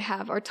advice I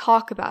have are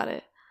talk about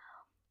it.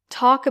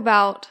 Talk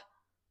about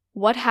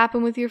what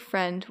happened with your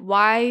friend.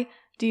 Why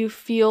do you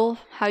feel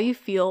how you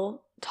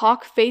feel?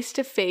 Talk face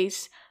to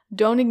face.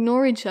 Don't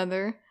ignore each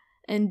other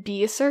and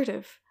be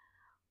assertive.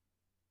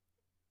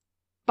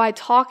 By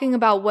talking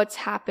about what's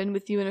happened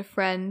with you and a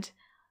friend,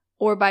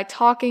 or by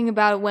talking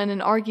about when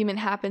an argument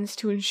happens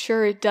to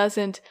ensure it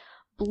doesn't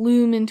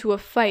bloom into a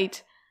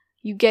fight,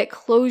 you get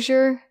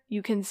closure,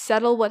 you can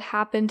settle what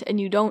happened, and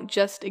you don't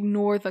just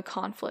ignore the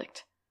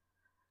conflict.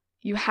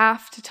 You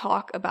have to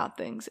talk about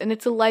things, and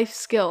it's a life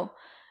skill,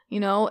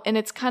 and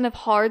it's kind of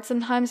hard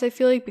sometimes, I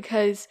feel like,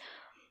 because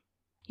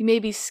you may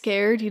be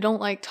scared, you don't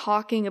like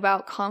talking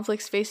about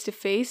conflicts face to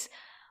face,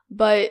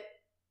 but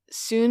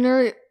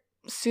sooner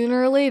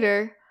or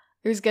later,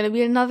 there's going to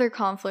be another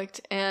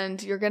conflict,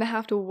 and you're going to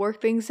have to work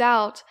things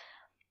out,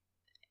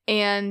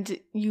 and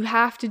you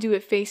have to do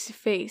it face to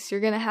face.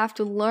 You're going to have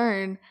to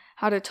learn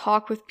how to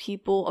talk with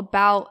people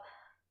about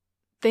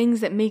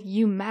things that make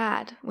you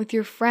mad with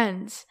your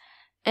friends.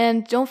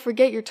 And don't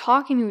forget, you're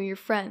talking to your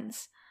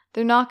friends.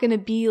 They're not going to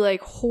be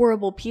like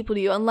horrible people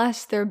to you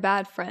unless they're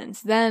bad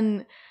friends.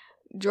 Then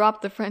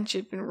drop the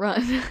friendship and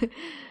run.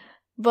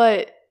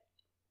 But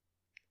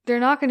they're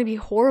not going to be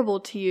horrible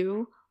to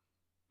you.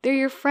 They're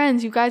your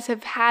friends. You guys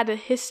have had a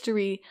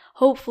history.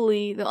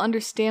 Hopefully, they'll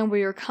understand where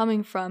you're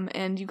coming from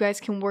and you guys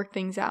can work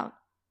things out.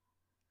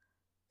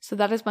 So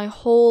that is my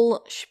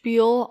whole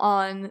spiel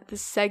on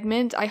this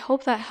segment. I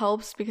hope that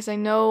helps because I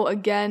know,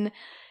 again,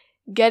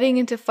 getting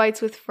into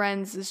fights with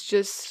friends is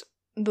just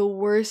the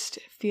worst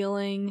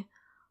feeling.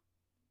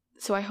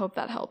 So I hope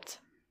that helped.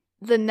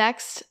 The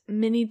next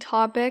mini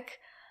topic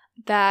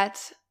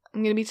that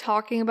I'm going to be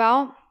talking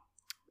about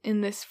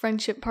in this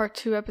Friendship Part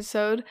 2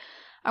 episode,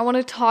 I want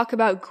to talk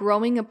about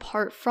growing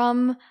apart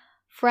from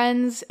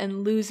friends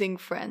and losing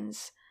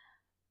friends.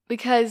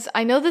 Because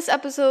I know this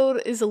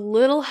episode is a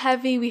little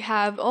heavy. We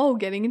have,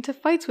 getting into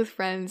fights with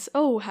friends.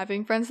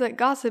 Having friends that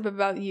gossip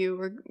about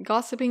you or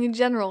gossiping in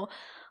general.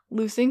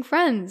 Losing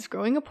friends,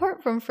 growing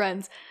apart from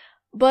friends.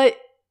 But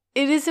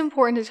it is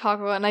important to talk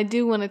about, and I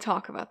do want to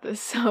talk about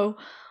this. So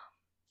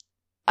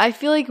I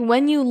feel like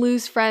when you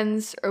lose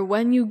friends or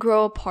when you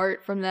grow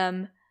apart from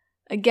them,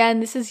 again,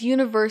 this is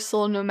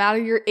universal no matter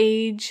your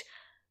age,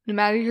 no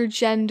matter your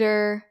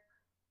gender,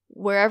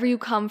 wherever you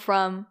come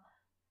from.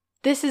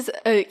 This is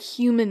a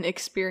human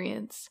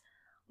experience.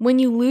 When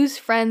you lose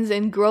friends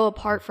and grow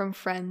apart from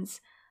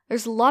friends,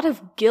 there's a lot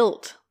of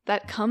guilt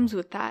that comes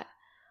with that.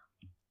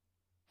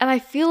 And I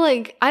feel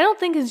like, I don't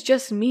think it's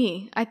just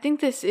me. I think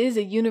this is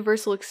a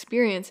universal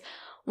experience.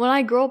 When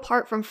I grow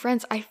apart from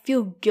friends, I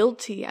feel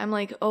guilty. I'm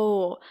like,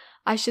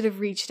 I should have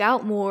reached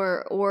out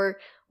more, or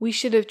we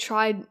should have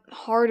tried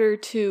harder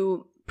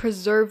to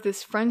preserve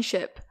this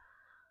friendship.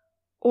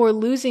 Or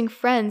losing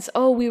friends,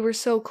 we were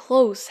so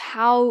close.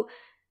 How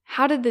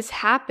did this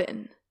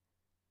happen?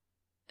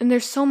 And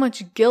there's so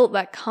much guilt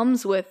that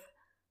comes with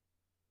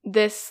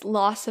this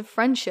loss of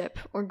friendship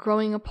or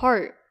growing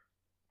apart.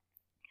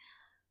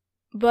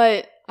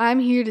 But I'm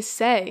here to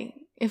say,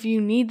 if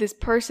you need this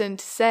person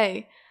to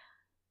say,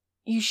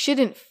 you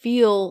shouldn't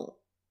feel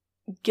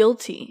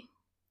guilty.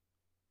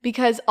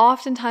 Because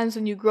oftentimes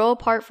when you grow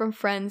apart from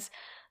friends,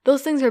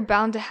 those things are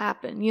bound to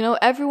happen.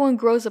 Everyone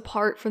grows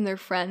apart from their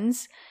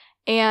friends,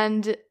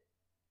 and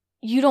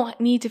you don't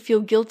need to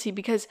feel guilty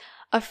because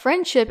a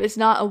friendship is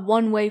not a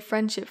one-way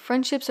friendship.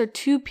 Friendships are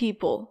two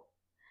people.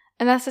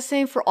 And that's the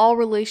same for all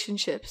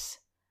relationships.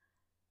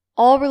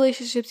 All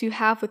relationships you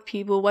have with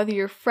people, whether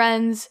you're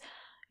friends,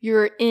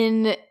 you're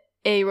in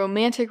a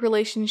romantic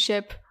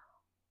relationship,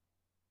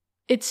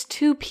 it's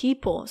two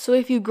people. So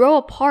if you grow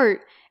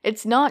apart,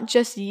 it's not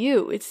just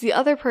you, it's the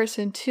other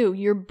person too.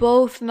 You're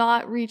both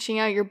not reaching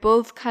out, you're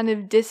both kind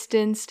of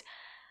distanced.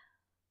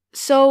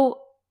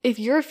 So if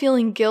you're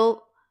feeling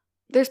guilt,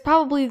 there's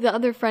probably the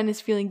other friend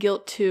is feeling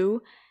guilt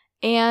too,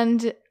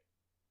 and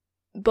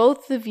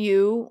both of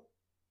you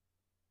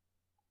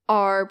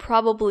are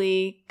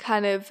probably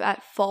kind of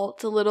at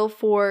fault a little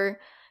for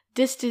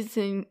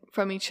distancing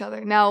from each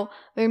other. Now,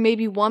 there may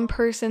be one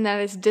person that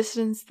has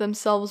distanced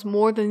themselves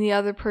more than the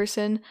other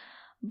person,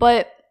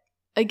 but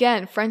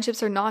again,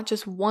 friendships are not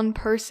just one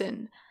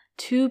person.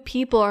 Two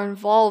people are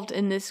involved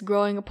in this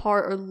growing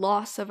apart or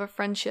loss of a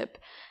friendship.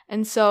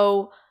 And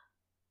so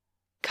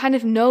kind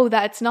of know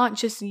that it's not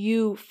just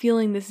you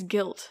feeling this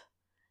guilt,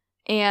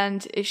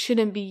 and it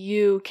shouldn't be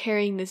you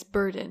carrying this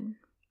burden.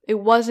 It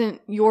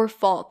wasn't your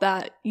fault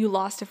that you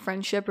lost a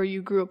friendship or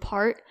you grew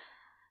apart.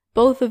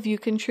 Both of you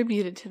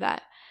contributed to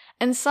that.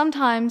 And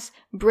sometimes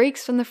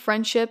breaks from the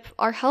friendship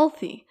are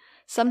healthy.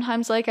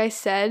 Sometimes, like I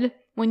said,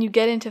 when you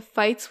get into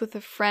fights with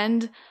a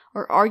friend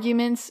or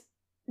arguments,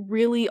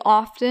 really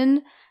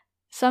often,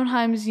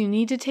 sometimes you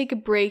need to take a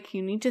break,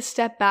 you need to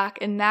step back,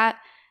 and that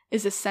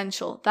is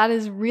essential. That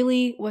is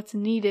really what's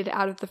needed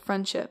out of the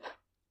friendship.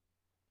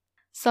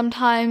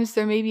 Sometimes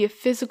there may be a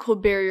physical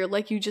barrier,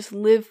 like you just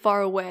live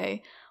far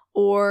away,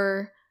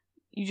 or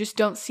you just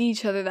don't see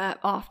each other that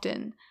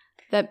often,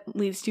 that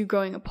leads to you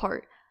growing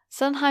apart.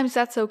 Sometimes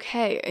that's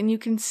okay, and you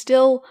can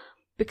still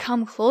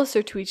become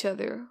closer to each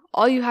other.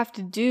 All you have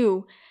to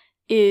do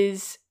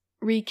is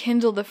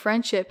rekindle the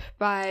friendship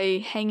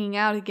by hanging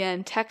out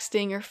again,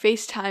 texting or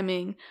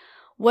FaceTiming,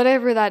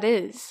 whatever that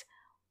is.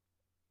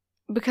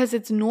 Because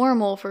it's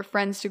normal for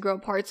friends to grow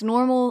apart. It's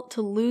normal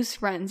to lose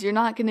friends. You're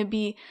not going to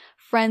be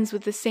friends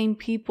with the same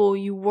people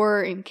you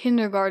were in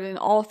kindergarten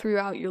all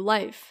throughout your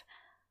life.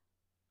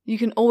 You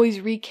can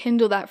always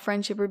rekindle that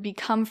friendship or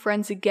become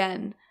friends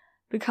again,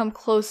 become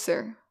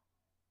closer.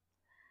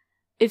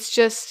 It's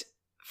just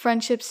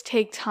friendships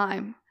take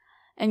time,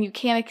 and you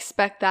can't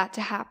expect that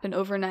to happen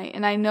overnight.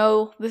 And I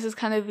know this is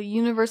kind of a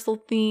universal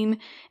theme.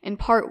 In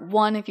part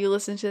 1, if you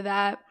listen to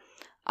that,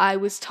 I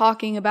was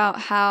talking about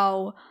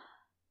how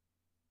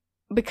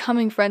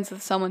becoming friends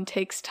with someone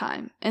takes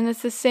time. And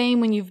it's the same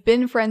when you've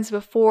been friends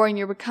before and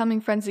you're becoming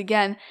friends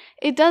again.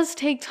 It does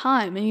take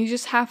time, and you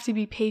just have to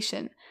be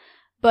patient.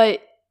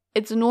 But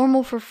it's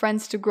normal for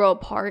friends to grow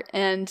apart,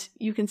 and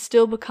you can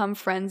still become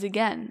friends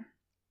again.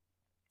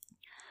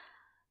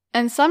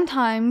 And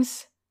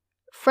sometimes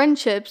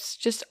friendships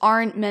just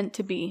aren't meant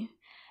to be.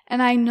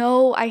 And I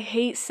know I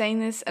hate saying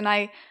this, and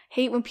I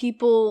hate when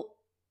people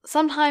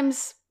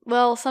sometimes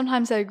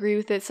I agree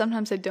with it,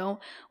 sometimes I don't.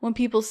 When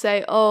people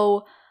say,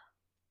 oh,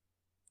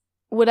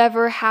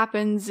 whatever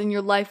happens in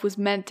your life was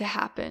meant to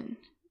happen.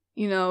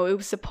 It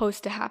was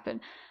supposed to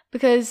happen.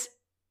 Because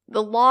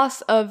the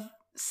loss of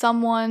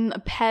someone, a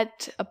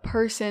pet, a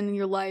person in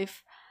your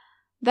life,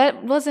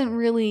 that wasn't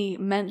really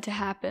meant to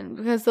happen,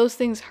 because those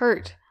things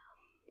hurt.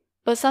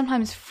 But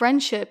sometimes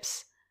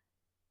friendships,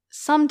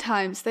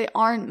 sometimes they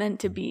aren't meant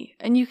to be.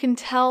 And you can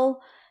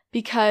tell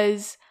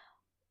because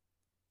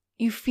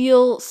you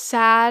feel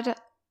sad.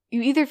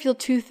 You either feel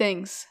two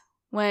things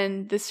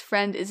when this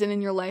friend isn't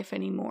in your life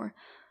anymore.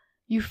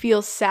 You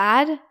feel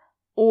sad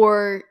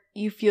or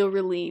you feel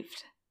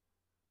relieved.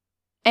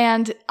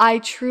 And I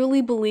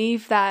truly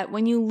believe that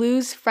when you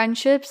lose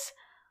friendships,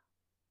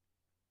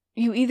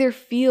 you either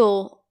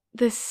feel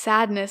this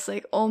sadness,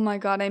 like, oh my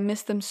God, I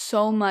miss them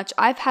so much.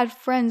 I've had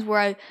friends where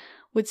I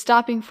would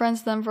stop being friends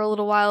with them for a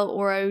little while,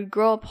 or I would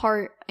grow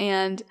apart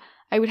and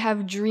I would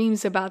have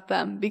dreams about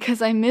them because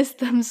I missed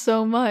them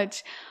so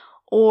much.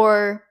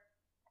 Or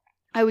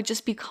I would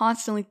just be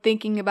constantly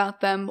thinking about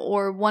them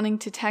or wanting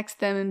to text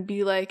them and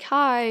be like,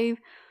 hi,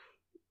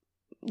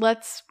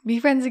 let's be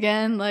friends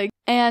again.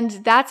 And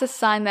that's a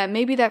sign that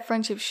maybe that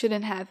friendship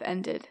shouldn't have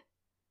ended.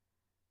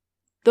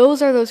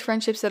 Those are those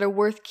friendships that are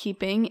worth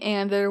keeping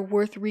and that are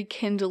worth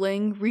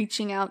rekindling,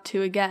 reaching out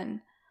to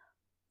again.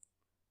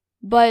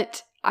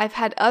 But I've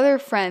had other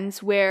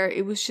friends where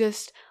it was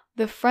just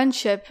the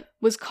friendship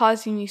was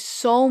causing me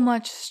so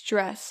much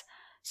stress,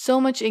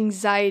 so much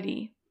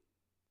anxiety,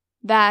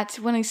 that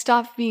when I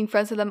stopped being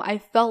friends with them, I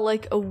felt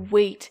like a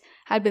weight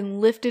had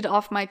been lifted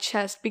off my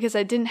chest because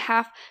I didn't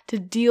have to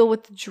deal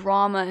with the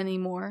drama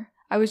anymore.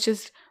 I was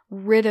just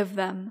rid of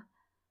them.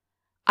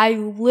 I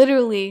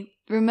literally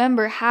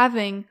remember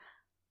having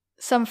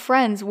some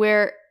friends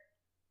where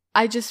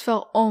I just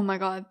felt, oh my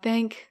God,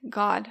 thank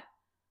God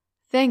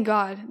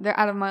they're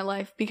out of my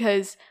life,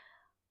 because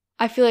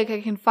I feel like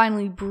I can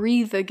finally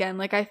breathe again.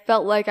 Like I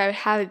felt like I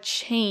had a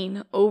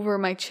chain over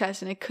my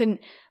chest and I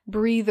couldn't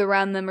breathe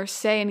around them or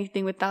say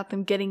anything without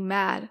them getting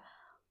mad.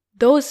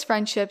 Those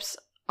friendships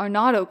are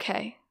not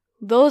okay.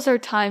 Those are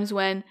times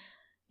when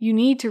you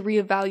need to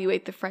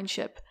reevaluate the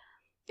friendship.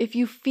 If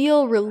you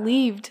feel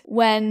relieved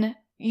when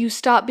you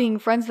stop being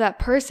friends with that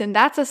person,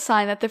 that's a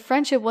sign that the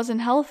friendship wasn't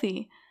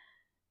healthy.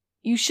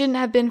 You shouldn't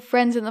have been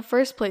friends in the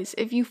first place.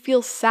 If you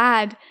feel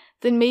sad,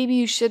 then maybe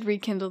you should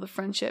rekindle the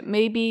friendship.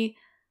 Maybe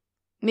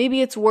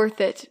it's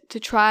worth it to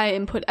try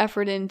and put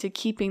effort into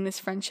keeping this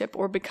friendship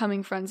or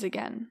becoming friends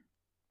again.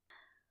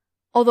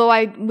 Although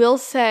I will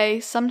say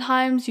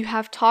sometimes you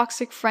have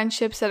toxic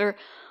friendships that are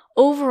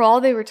overall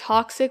they were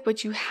toxic,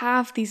 but you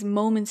have these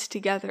moments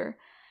together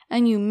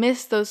and you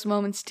miss those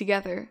moments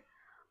together.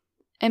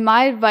 And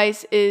my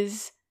advice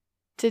is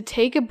to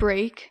take a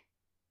break,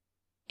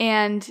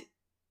 and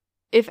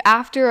if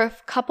after a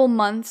couple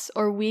months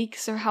or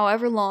weeks or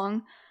however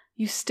long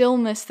you still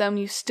miss them,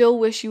 you still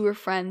wish you were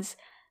friends,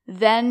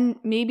 then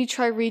maybe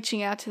try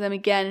reaching out to them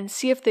again and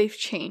see if they've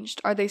changed.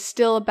 Are they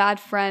still a bad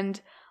friend,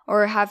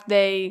 or have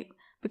they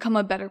become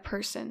a better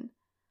person?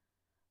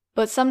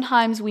 But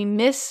sometimes we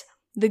miss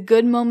the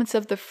good moments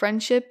of the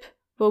friendship,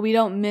 but we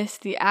don't miss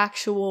the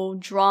actual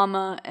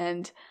drama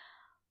and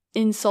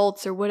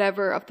insults or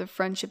whatever of the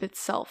friendship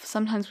itself.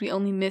 Sometimes we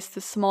only miss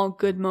the small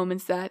good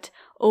moments that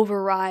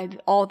override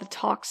all the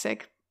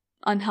toxic,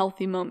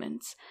 unhealthy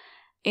moments.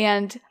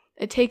 And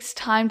it takes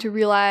time to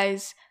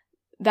realize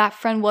that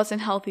friend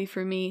wasn't healthy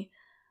for me.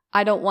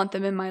 I don't want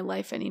them in my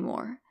life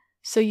anymore.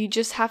 So you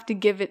just have to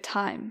give it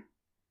time.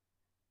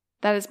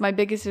 That is my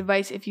biggest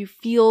advice. If you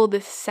feel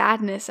this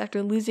sadness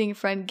after losing a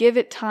friend, give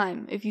it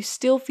time. If you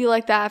still feel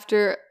like that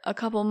after a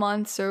couple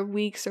months or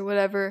weeks or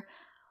whatever,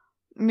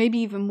 maybe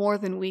even more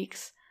than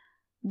weeks,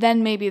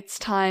 then maybe it's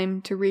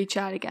time to reach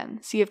out again,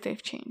 see if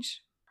they've changed.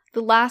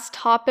 The last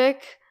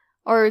topic,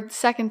 or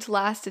second to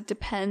last, it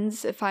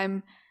depends if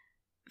I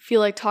feel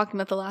like talking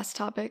about the last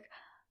topic.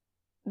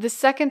 The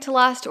second to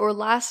last or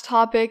last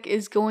topic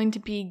is going to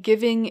be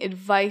giving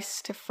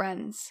advice to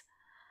friends.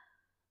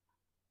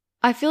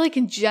 I feel like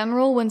in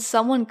general, when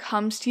someone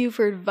comes to you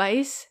for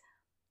advice,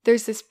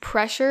 there's this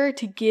pressure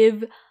to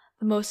give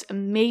the most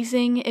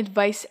amazing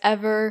advice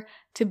ever,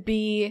 to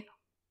be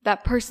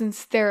that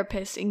person's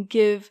therapist and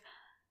give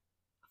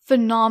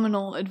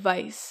phenomenal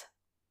advice.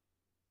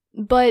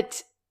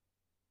 But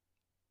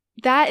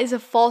that is a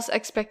false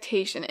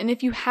expectation. And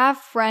if you have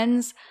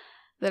friends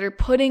that are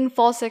putting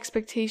false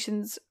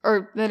expectations,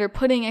 or that are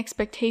putting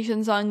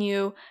expectations on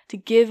you to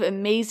give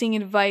amazing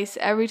advice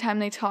every time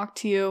they talk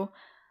to you,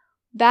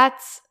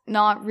 that's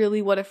not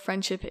really what a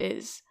friendship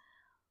is.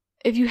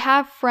 If you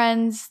have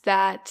friends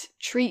that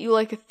treat you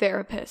like a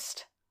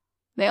therapist,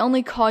 they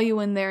only call you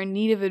when they're in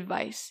need of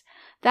advice,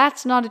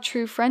 that's not a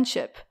true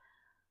friendship.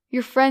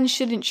 Your friends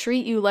shouldn't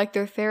treat you like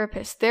they're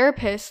therapists.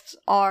 Therapists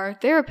are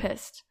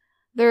therapists.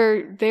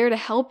 They're there to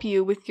help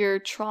you with your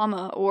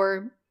trauma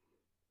or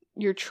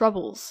your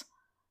troubles.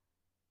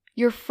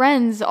 Your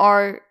friends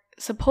are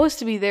supposed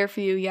to be there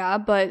for you, yeah,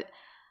 but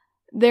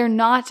they're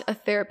not a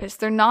therapist.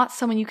 They're not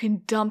someone you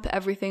can dump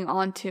everything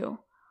onto.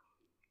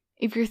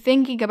 If you're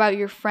thinking about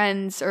your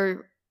friends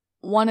or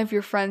one of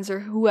your friends or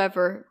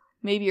whoever,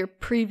 maybe your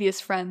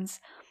previous friends,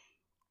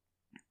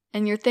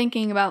 and you're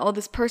thinking about, oh,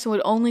 this person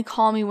would only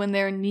call me when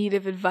they're in need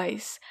of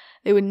advice.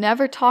 They would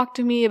never talk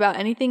to me about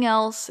anything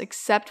else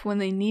except when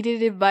they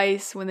needed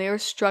advice, when they were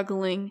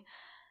struggling.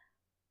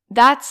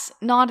 That's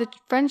not a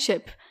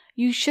friendship.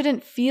 You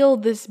shouldn't feel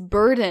this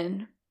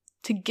burden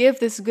to give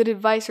this good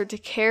advice or to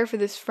care for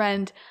this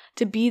friend,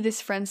 to be this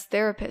friend's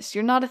therapist.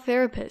 You're not a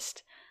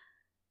therapist.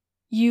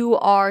 You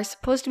are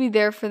supposed to be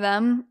there for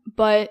them,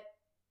 but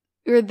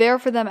you're there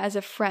for them as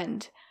a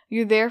friend.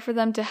 You're there for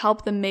them to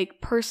help them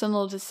make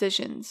personal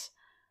decisions.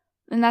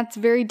 And that's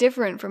very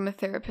different from a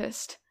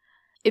therapist.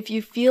 If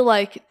you feel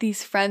like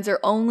these friends are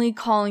only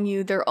calling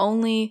you, they're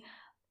only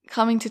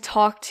coming to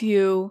talk to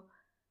you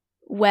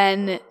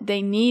when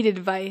they need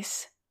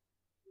advice,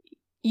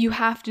 you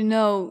have to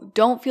know,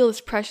 don't feel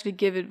this pressure to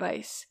give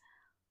advice.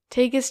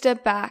 Take a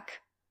step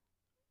back.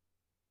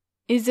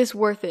 Is this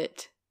worth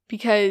it?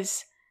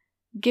 Because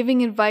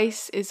giving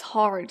advice is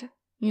hard.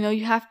 You know,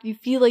 you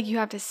feel like you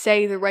have to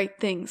say the right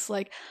things.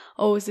 Like,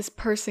 oh, is this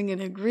person going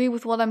to agree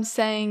with what I'm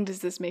saying? Does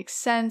this make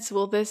sense?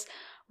 Will this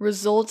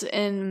result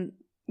in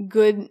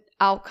good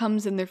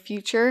outcomes in their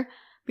future?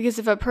 Because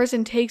if a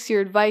person takes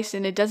your advice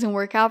and it doesn't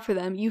work out for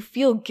them, you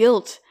feel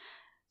guilt.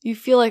 You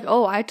feel like,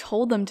 oh, I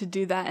told them to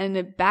do that and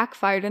it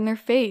backfired in their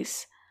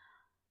face.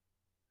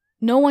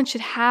 No one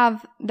should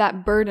have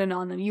that burden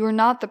on them. You are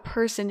not the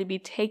person to be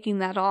taking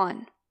that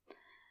on.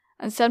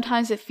 And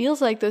sometimes it feels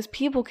like those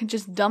people can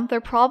just dump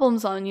their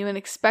problems on you and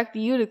expect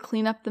you to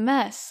clean up the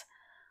mess.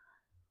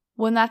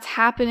 When that's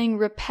happening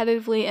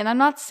repetitively, and I'm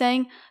not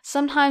saying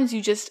sometimes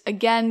you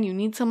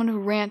need someone to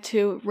rant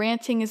to.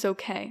 Ranting is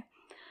okay.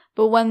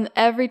 But when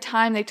every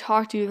time they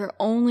talk to you, they're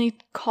only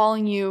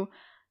calling you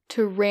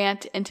to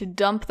rant and to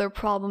dump their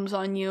problems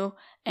on you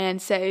and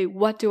say,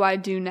 what do I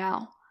do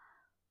now?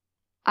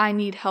 I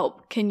need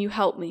help. Can you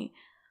help me?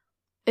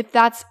 If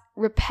that's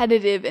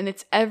repetitive and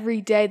it's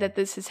every day that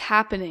this is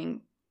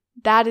happening,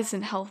 that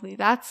isn't healthy.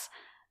 That's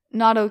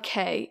not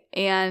okay.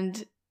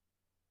 And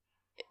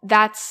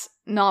that's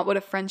not what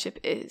a friendship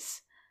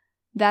is.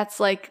 That's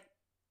like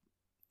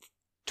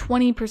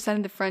 20%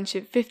 of the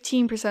friendship,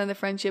 15% of the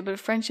friendship, but a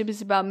friendship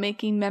is about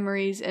making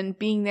memories and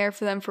being there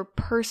for them for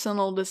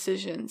personal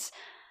decisions.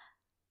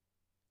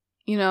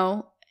 You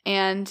know,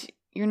 and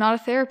you're not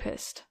a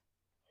therapist.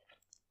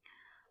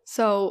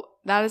 So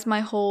that is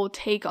my whole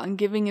take on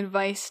giving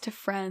advice to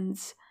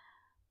friends.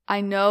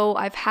 I know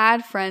I've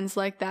had friends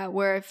like that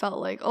where I felt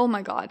like, oh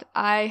my God,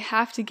 I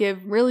have to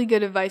give really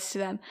good advice to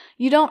them.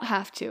 You don't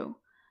have to.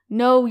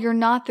 No, you're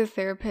not their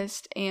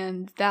therapist,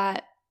 and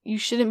that you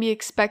shouldn't be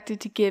expected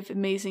to give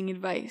amazing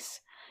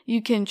advice.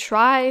 You can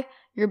try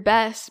your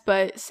best,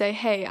 but say,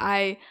 hey,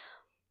 I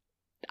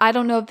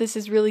don't know if this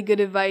is really good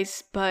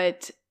advice,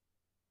 but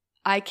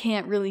I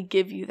can't really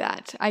give you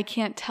that. I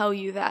can't tell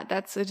you that.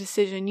 That's a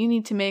decision you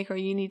need to make, or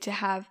you need to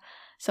have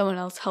someone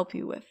else help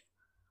you with.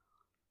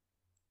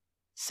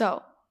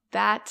 So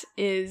that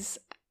is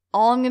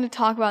all I'm going to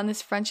talk about in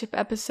this friendship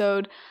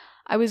episode.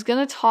 I was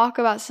going to talk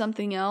about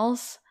something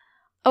else.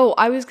 Oh,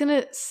 I was going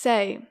to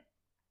say,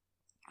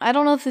 I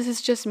don't know if this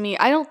is just me.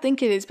 I don't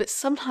think it is, but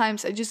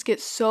sometimes I just get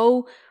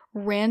so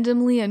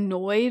randomly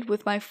annoyed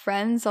with my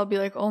friends. I'll be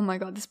like, oh my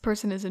God, this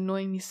person is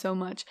annoying me so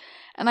much.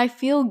 And I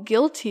feel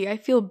guilty. I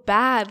feel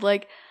bad.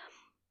 Like,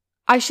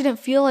 I shouldn't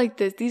feel like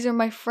this. These are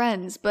my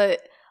friends.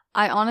 But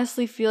I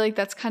honestly feel like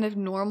that's kind of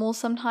normal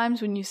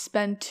sometimes when you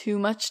spend too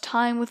much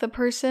time with a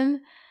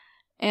person.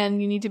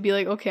 and you need to be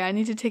like, okay, I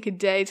need to take a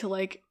day to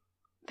like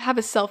have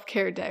a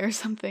self-care day or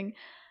something.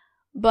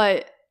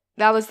 But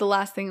that was the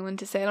last thing I wanted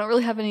to say. I don't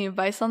really have any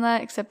advice on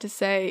that except to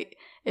say,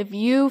 if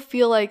you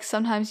feel like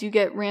sometimes you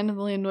get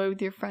randomly annoyed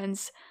with your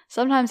friends,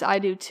 sometimes I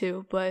do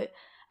too, but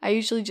I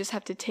usually just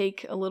have to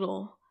take a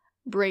little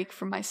break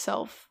for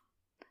myself.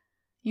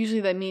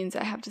 Usually that means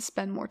I have to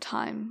spend more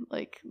time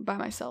like by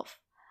myself.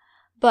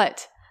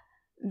 But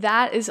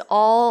that is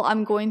all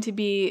I'm going to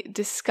be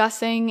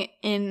discussing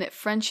in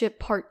Friendship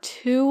Part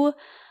 2.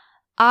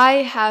 I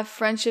have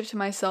friendship to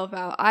myself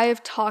out. I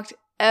have talked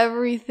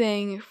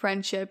everything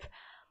friendship.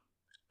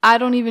 I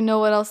don't even know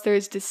what else there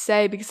is to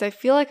say because I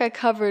feel like I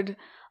covered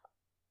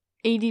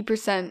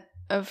 80%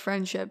 of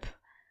friendship.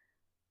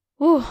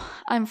 Ooh,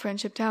 I'm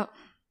friendshiped out.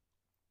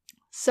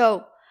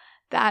 So,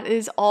 that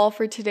is all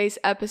for today's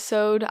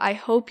episode. I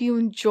hope you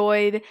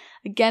enjoyed.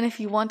 Again, if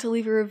you want to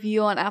leave a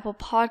review on Apple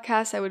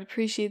Podcasts, I would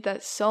appreciate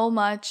that so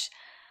much.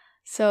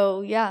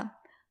 So, yeah,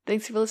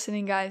 thanks for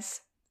listening,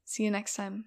 guys. See you next time.